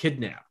had been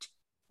kidnapped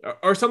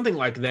or something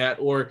like that,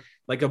 or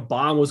like a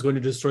bomb was going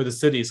to destroy the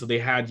city, so they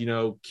had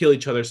kill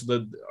each other,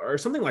 or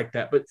something like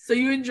that. But so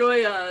you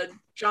enjoy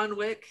John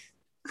Wick?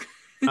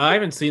 I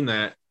haven't seen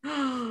that.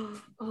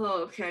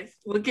 Oh, okay.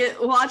 We'll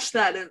watch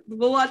that, and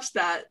we'll watch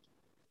that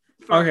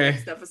for our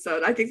next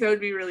episode. I think that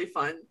would be really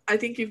fun. I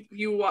think if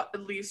you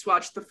at least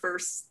watch the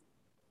first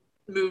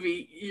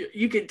movie,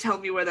 you can tell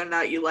me whether or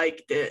not you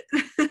liked it.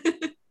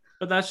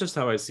 But that's just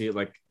how I see it.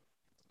 Like,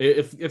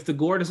 if the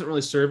gore doesn't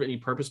really serve any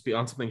purpose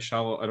beyond something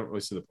shallow, I don't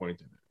really see the point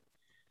in it.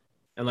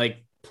 And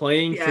like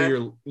playing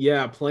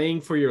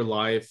for your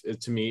life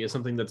to me is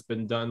something that's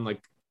been done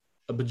like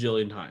a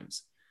bajillion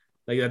times.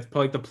 Like that's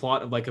probably like the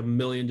plot of like a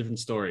million different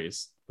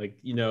stories. Like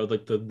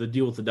like the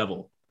deal with the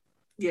devil.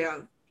 Yeah.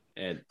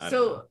 And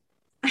so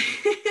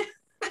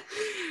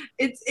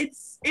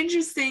it's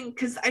interesting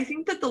because I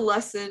think that the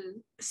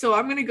lesson. So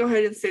I'm gonna go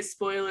ahead and say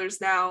spoilers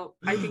now.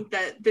 I think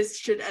that this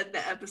should end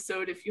the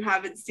episode if you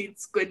haven't seen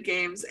Squid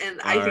Games, and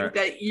I think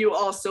that you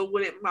also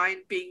wouldn't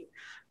mind being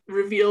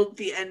revealed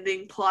the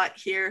ending plot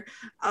here.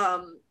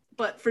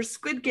 But for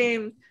Squid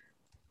Game,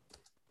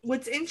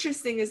 what's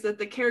interesting is that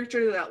the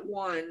character that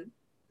won,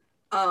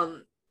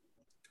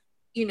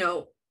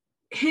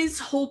 his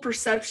whole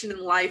perception in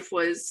life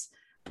was,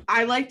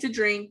 I like to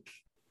drink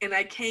and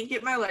I can't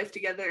get my life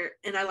together,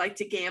 and I like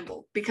to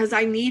gamble because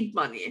I need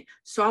money.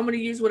 So I'm going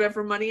to use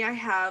whatever money I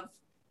have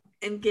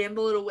and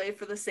gamble it away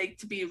for the sake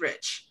to be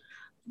rich,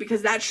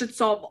 because that should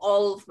solve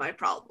all of my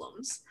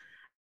problems.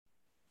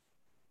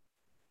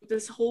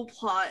 This whole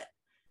plot,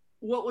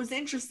 what was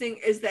interesting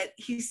is that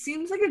he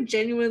seems like a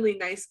genuinely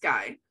nice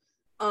guy.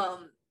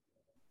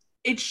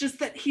 It's just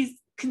that he's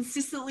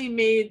consistently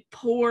made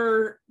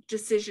poor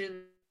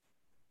decisions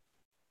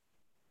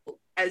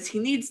as he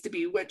needs to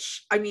be,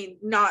 which, I mean,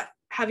 not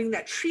having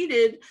that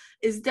treated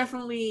is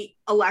definitely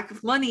a lack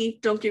of money,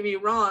 don't get me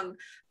wrong,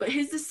 but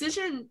his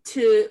decision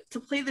to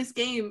play this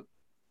game,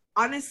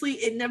 honestly,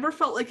 it never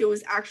felt like it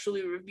was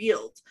actually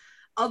revealed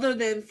other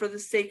than for the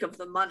sake of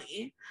the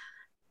money.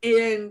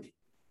 And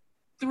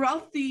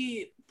throughout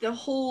the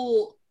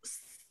whole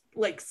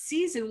like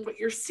season, what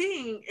you're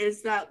seeing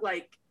is that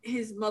like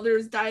his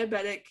mother's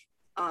diabetic,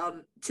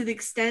 to the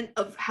extent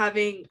of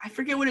having, I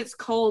forget what it's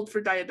called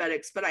for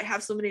diabetics, but I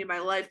have somebody in my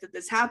life that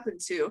this happened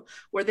to,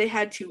 where they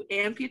had to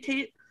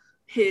amputate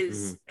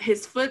his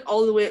foot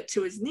all the way up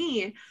to his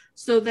knee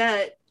so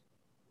that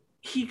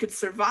he could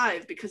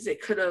survive, because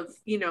it could have,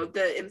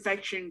 the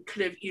infection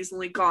could have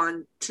easily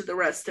gone to the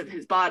rest of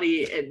his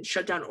body and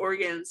shut down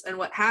organs and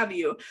what have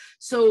you.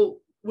 So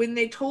when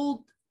they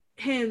told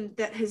him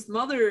that his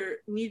mother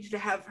needed to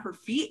have her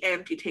feet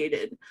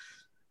amputated,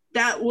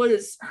 that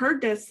was her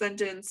death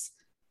sentence.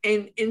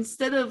 And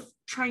instead of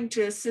trying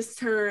to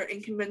assist her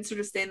and convince her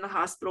to stay in the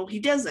hospital, he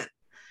doesn't.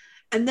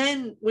 And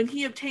then when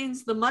he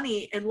obtains the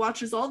money and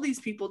watches all these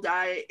people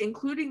die,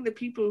 including the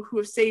people who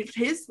have saved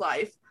his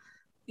life,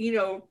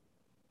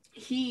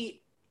 he's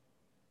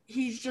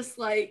just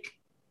like,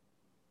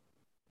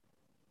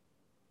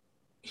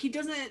 he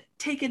doesn't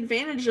take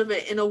advantage of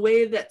it in a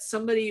way that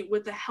somebody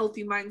with a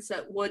healthy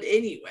mindset would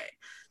anyway.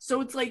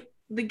 So it's like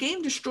the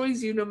game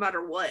destroys you no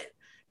matter what.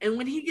 And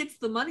when he gets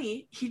the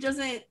money, he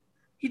doesn't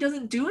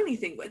do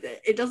anything with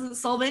it. It doesn't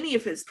solve any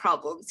of his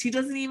problems. He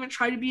doesn't even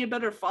try to be a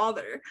better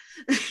father.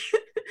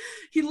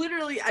 He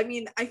literally, I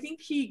mean, I think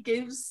he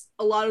gives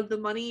a lot of the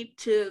money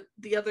to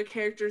the other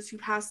characters who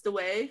passed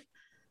away.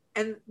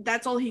 and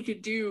that's all he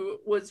could do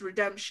was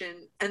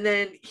redemption. And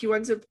then he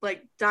winds up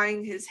like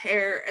dyeing his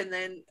hair and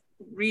then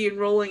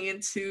re-enrolling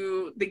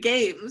into the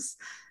games.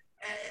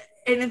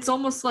 And it's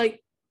almost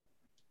like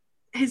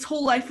his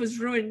whole life was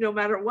ruined no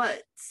matter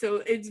what. So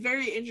it's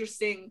very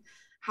interesting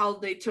how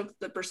they took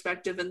the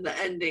perspective and the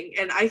ending.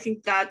 And I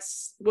think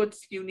that's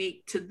what's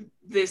unique to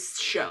this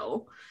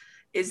show,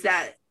 is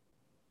that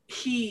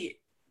he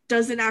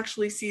doesn't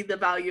actually see the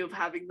value of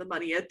having the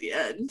money at the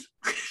end.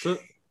 So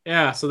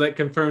yeah, so that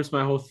confirms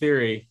my whole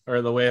theory,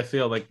 or the way I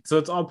feel. Like, so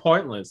it's all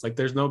pointless. Like,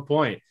 there's no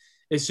point.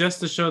 It's just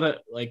to show that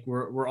like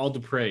we're all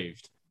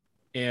depraved,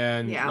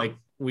 and like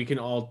we can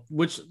all,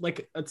 which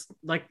like it's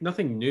like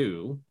nothing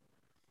new.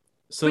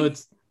 So but,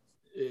 it's,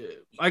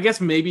 I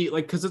guess maybe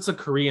like because it's a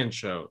Korean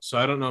show, so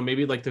I don't know.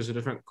 Maybe like there's a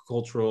different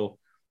cultural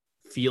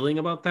feeling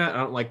about that. I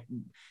don't like,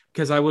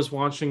 because I was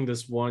watching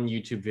this one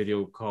YouTube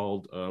video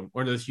called,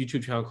 or this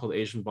YouTube channel called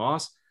Asian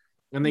Boss,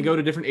 and they go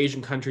to different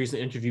Asian countries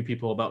and interview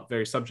people about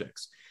various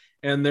subjects.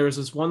 And there was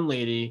this one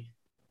lady,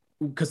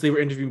 because they were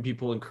interviewing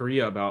people in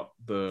Korea about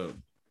the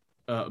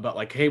about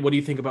like, hey, what do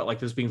you think about like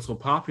this being so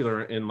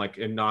popular in like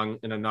in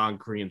a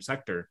non-Korean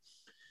sector?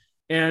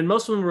 And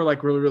most of them were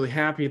like really, really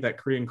happy that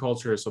Korean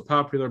culture is so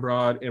popular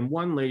abroad. And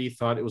one lady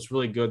thought it was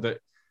really good that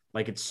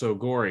like it's so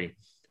gory.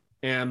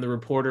 And the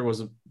reporter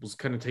was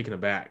kind of taken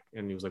aback,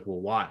 and he was like,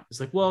 well, why? It's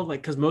like, well,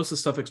 like, because most of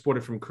the stuff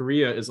exported from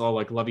Korea is all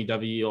like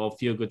lovey-dovey, all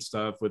feel-good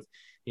stuff with,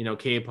 you know,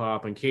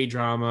 K-pop and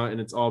K-drama,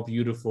 and it's all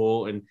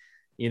beautiful, and,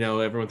 you know,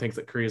 everyone thinks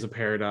that Korea is a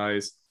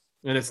paradise.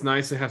 And it's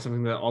nice to have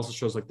something that also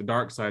shows like the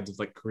dark sides of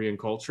like Korean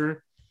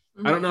culture.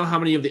 Mm-hmm. I don't know how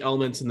many of the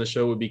elements in the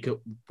show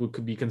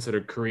could be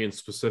considered Korean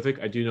specific.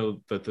 I do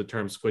know that the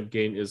term Squid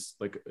Game is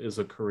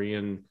a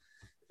Korean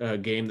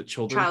game that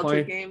children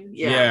Childhood play. Game.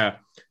 Yeah.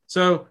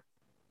 So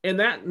in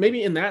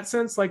that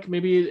sense, like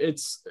maybe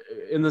it's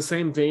in the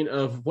same vein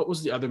of, what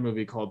was the other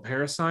movie called?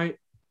 Parasite.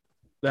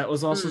 That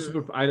was also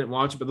super. I didn't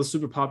watch it, but the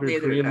super popular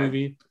Korean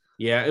movie.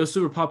 Yeah, it was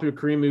super popular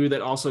Korean movie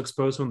that also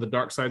exposed some of the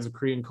dark sides of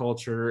Korean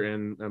culture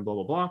and blah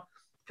blah blah.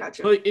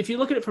 Gotcha. But if you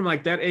look at it from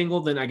like that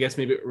angle, then I guess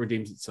maybe it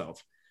redeems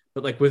itself.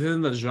 But like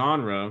within the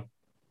genre,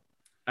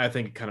 I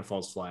think it kind of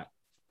falls flat.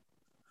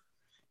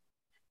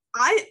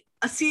 I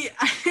see.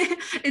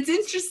 It's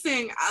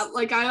interesting.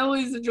 Like, I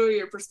always enjoy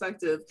your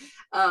perspective,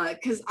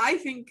 because I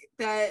think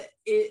that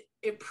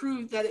it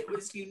proved that it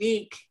was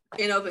unique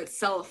in of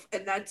itself,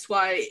 and that's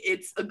why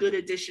it's a good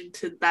addition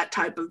to that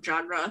type of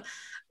genre.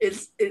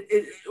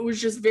 It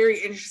was just very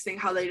interesting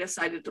how they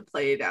decided to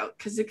play it out,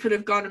 because it could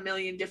have gone a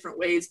million different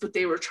ways, but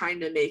they were trying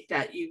to make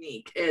that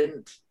unique,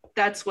 and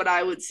that's what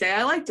I would say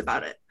I liked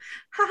about it.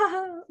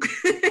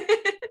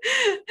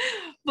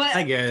 But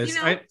I guess, you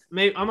know,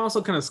 I'm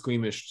also kind of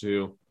squeamish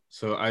too,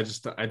 so I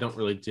don't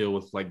really deal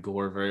with like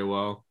gore very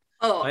well.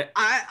 Oh,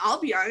 I'll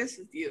be honest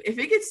with you. If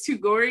it gets too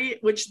gory,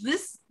 which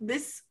this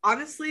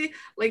honestly,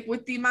 like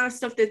with the amount of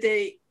stuff that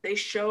they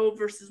show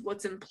versus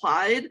what's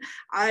implied,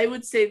 I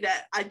would say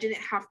that I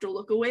didn't have to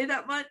look away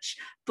that much.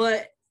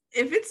 But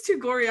if it's too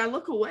gory, I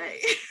look away.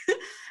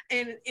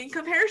 And in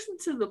comparison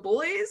to The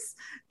Boys,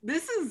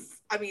 this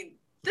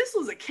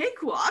was a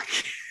cakewalk.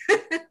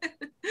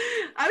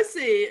 I would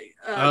say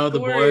The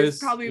gore Boys is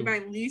probably my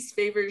least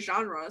favorite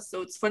genre,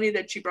 so it's funny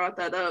that you brought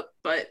that up,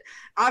 but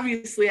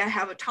obviously I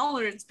have a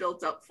tolerance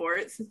built up for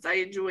it since I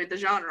enjoy the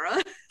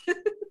genre.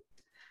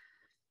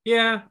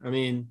 Yeah, I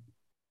mean,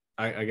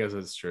 I guess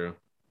that's true.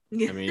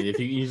 Yeah. I mean, if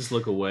you just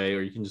look away,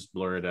 or you can just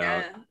blur it out.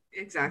 Yeah,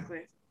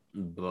 exactly.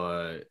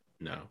 But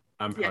no,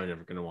 I'm probably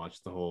never going to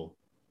watch the whole...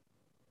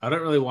 I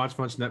don't really watch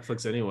much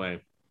Netflix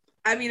anyway.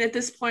 I mean, at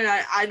this point,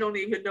 I don't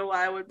even know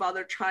why I would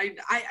bother trying.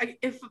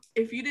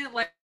 If you didn't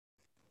like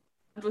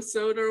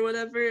episode or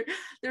whatever,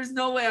 there's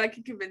no way I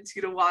could convince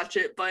you to watch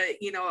it.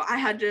 But you know, I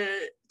had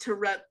to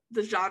rep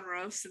the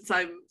genre since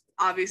I'm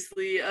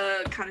obviously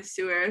a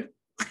connoisseur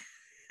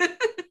of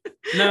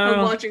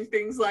watching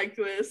things like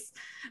this.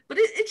 But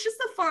it's just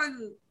a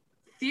fun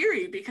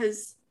theory,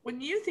 because when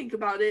you think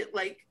about it,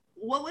 like,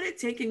 what would it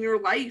take in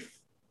your life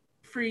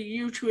for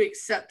you to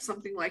accept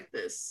something like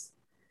this?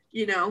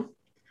 You know,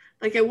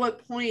 like, at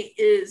what point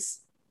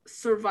is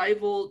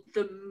survival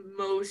the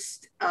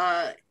most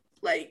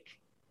like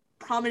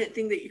prominent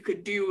thing that you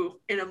could do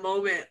in a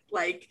moment,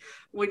 like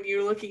when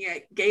you're looking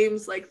at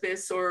games like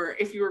this, or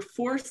if you were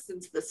forced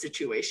into the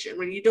situation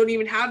when you don't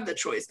even have the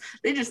choice,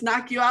 they just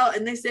knock you out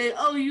and they say,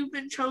 oh, you've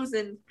been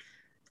chosen,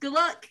 good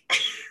luck.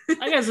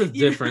 I guess it's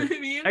different. I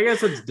mean? I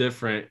guess it's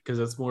different because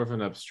it's more of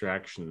an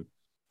abstraction.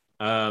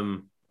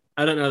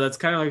 I don't know, that's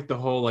kind of like the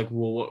whole like,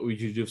 well, what would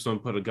you do if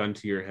someone put a gun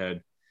to your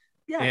head?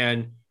 Yeah.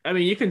 And I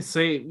mean, you can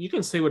say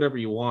whatever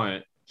you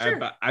want.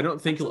 Sure. I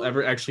don't think you'll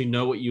ever actually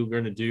know what you're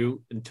going to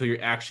do until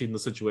you're actually in the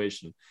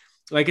situation.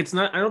 Like, it's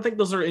not, I don't think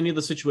those are any of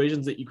the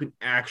situations that you can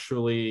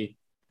actually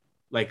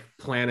like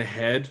plan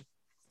ahead.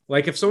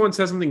 Like, if someone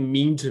says something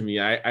mean to me,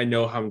 I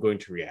know how I'm going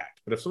to react.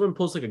 But if someone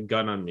pulls like a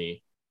gun on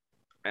me,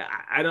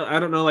 I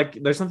don't know.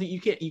 Like, there's something you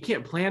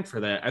can't plan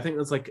for that. I think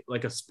that's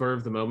like a spur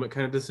of the moment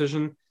kind of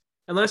decision.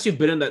 Unless you've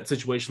been in that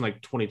situation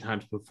like 20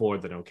 times before,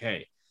 then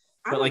okay.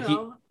 But like,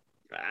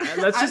 That's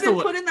just I've been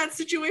put in that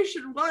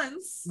situation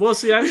once. Well,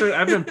 see,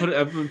 I've been put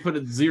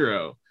at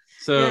 0,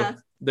 so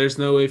there's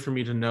no way for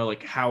me to know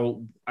like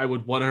how I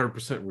would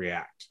 100%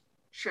 react.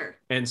 Sure.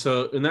 And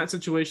so in that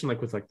situation,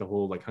 like with like the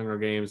whole like Hunger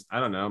Games, I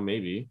don't know,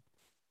 maybe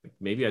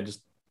I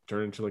just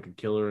turn into like a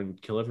killer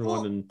and kill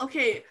everyone. And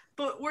okay,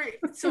 but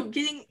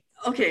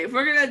if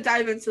we're gonna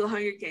dive into the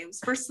Hunger Games,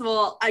 first of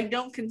all, I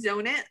don't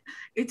condone it.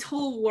 Its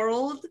whole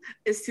world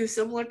is too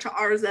similar to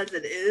ours as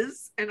it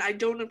is, and I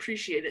don't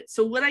appreciate it.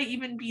 So would I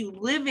even be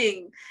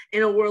living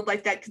in a world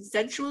like that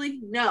consensually?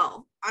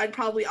 No, I'd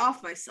probably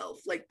off myself.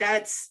 Like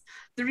that's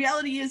the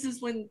reality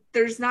is when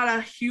there's not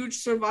a huge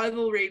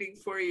survival rating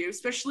for you,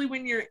 especially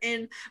when you're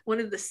in one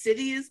of the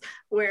cities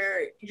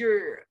where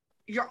you're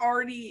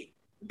already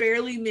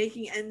barely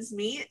making ends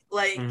meet.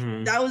 Like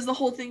that was the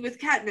whole thing with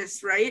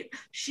Katniss, right?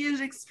 She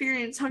has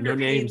experienced hunger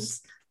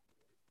pains.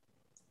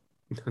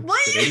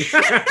 What?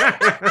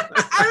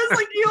 I was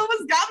like, you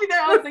almost got me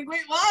there. I was like,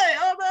 wait, why?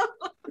 Oh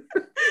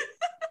no.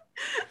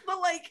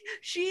 But like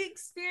she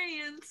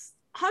experienced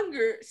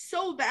hunger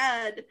so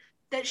bad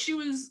that she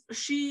was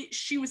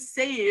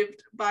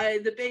saved by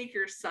the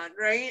baker's son,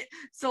 right?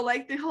 So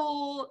like the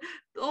whole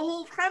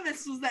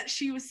premise was that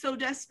she was so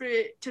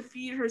desperate to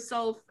feed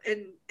herself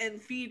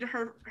and feed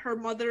her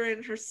mother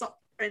and her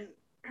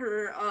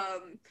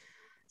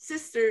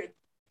sister,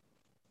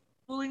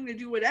 willing to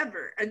do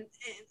whatever,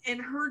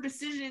 and her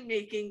decision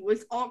making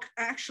was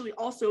actually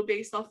also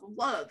based off of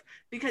love,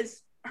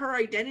 because her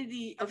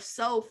identity of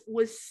self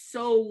was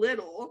so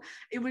little.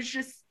 It was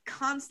just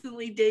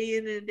constantly day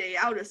in and day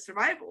out of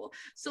survival.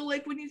 So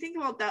like when you think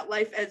about that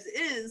life as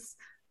is,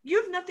 you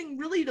have nothing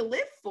really to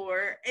live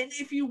for. And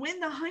if you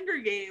win the Hunger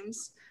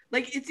Games,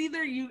 like it's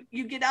either you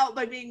get out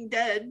by being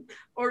dead,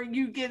 or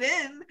you get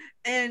in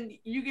and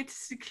you get to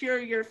secure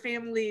your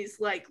family's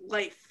like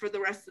life for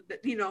the rest of the,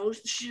 you know,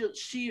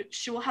 she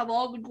will have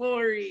all the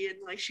glory, and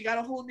like she got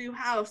a whole new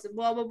house and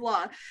blah blah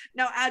blah.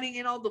 Now adding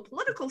in all the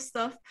political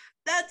stuff,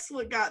 that's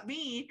what got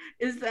me,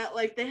 is that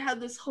like they had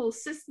this whole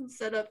system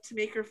set up to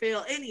make her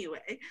fail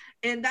anyway,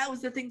 and that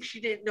was the thing she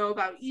didn't know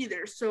about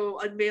either. So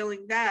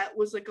unveiling that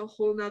was like a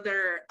whole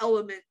nother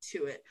element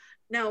to it.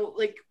 Now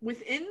like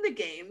within the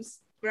games,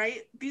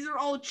 right, these are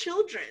all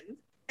children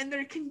and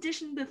they're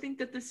conditioned to think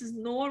that this is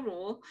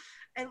normal,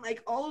 and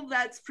like all of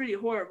that's pretty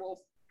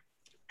horrible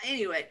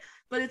anyway,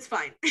 but it's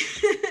fine.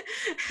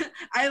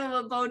 I have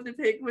a bone to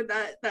pick with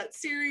that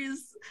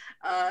series,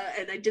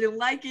 and I didn't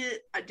like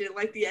it. I didn't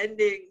like the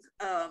ending.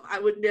 I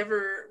would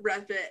never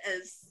rep it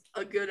as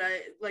a good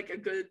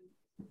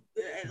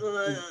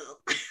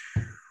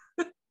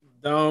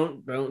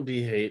Don't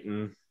be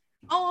hating.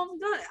 Oh, I'm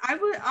done.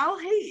 I'll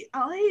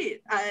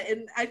hate.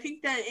 And I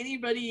think that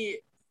anybody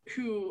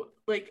who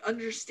like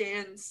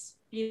understands,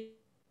 you know,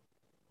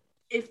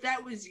 if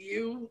that was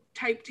you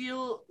type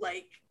deal,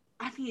 like,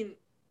 I mean,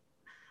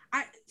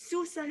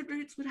 suicide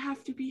rates would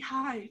have to be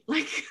high.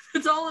 Like,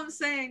 that's all I'm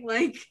saying.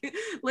 Like,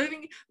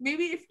 living,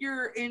 maybe if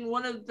you're in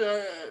one of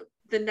the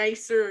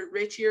nicer,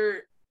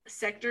 richer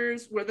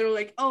sectors where they're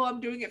like, oh, I'm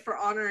doing it for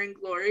honor and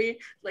glory,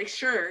 like,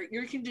 sure,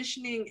 your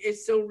conditioning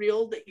is so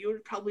real that you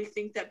would probably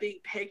think that being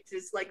picked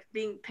is like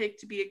being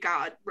picked to be a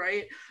god,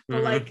 right?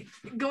 But like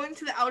going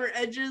to the outer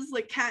edges,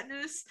 like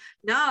Katniss,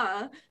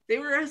 nah, they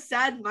were a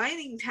sad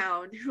mining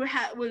town who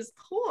was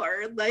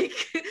poor, like,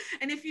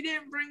 and if you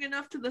didn't bring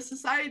enough to the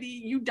society,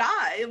 you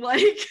die,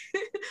 like,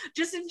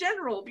 just in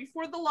general,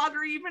 before the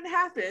lottery even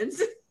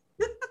happens.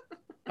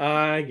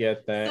 I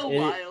get that. So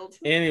wild.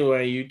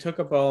 Anyway, you took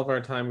up all of our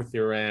time with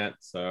your rant,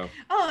 so.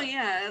 Oh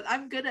yeah,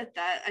 I'm good at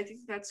that. I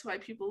think that's why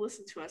people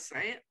listen to us,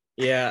 right?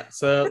 Yeah.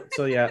 So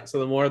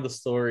the more of the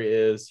story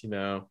is, you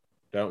know,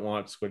 don't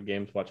watch Squid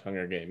Games, watch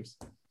Hunger Games.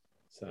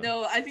 So.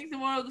 No, I think the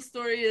moral of the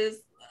story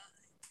is,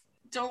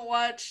 don't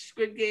watch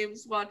Squid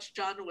Games, watch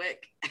John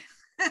Wick.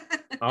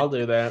 I'll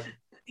do that.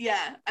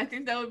 Yeah, I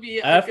think that would be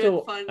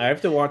fun. I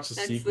have to watch the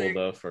sequel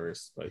though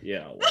first, but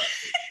yeah. I'll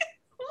watch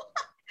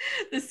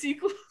the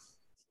sequel.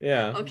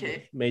 Yeah.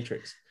 Okay.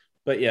 Matrix.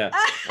 But yeah.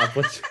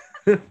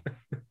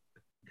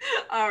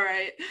 All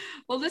right.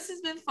 Well, this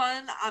has been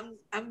fun.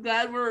 I'm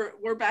glad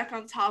we're back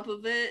on top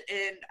of it,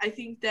 and I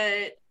think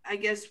that I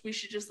guess we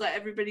should just let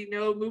everybody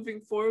know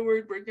moving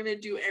forward we're gonna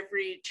do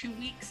every 2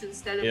 weeks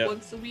instead of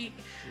once a week,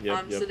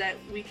 so that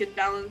we can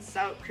balance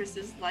out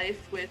Chris's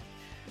life with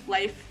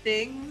life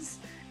things.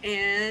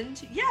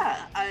 And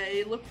yeah,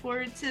 I look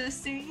forward to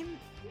seeing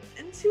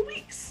in 2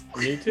 weeks.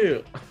 Me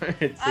too.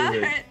 All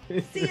right.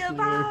 See you.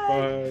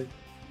 Bye. Bye.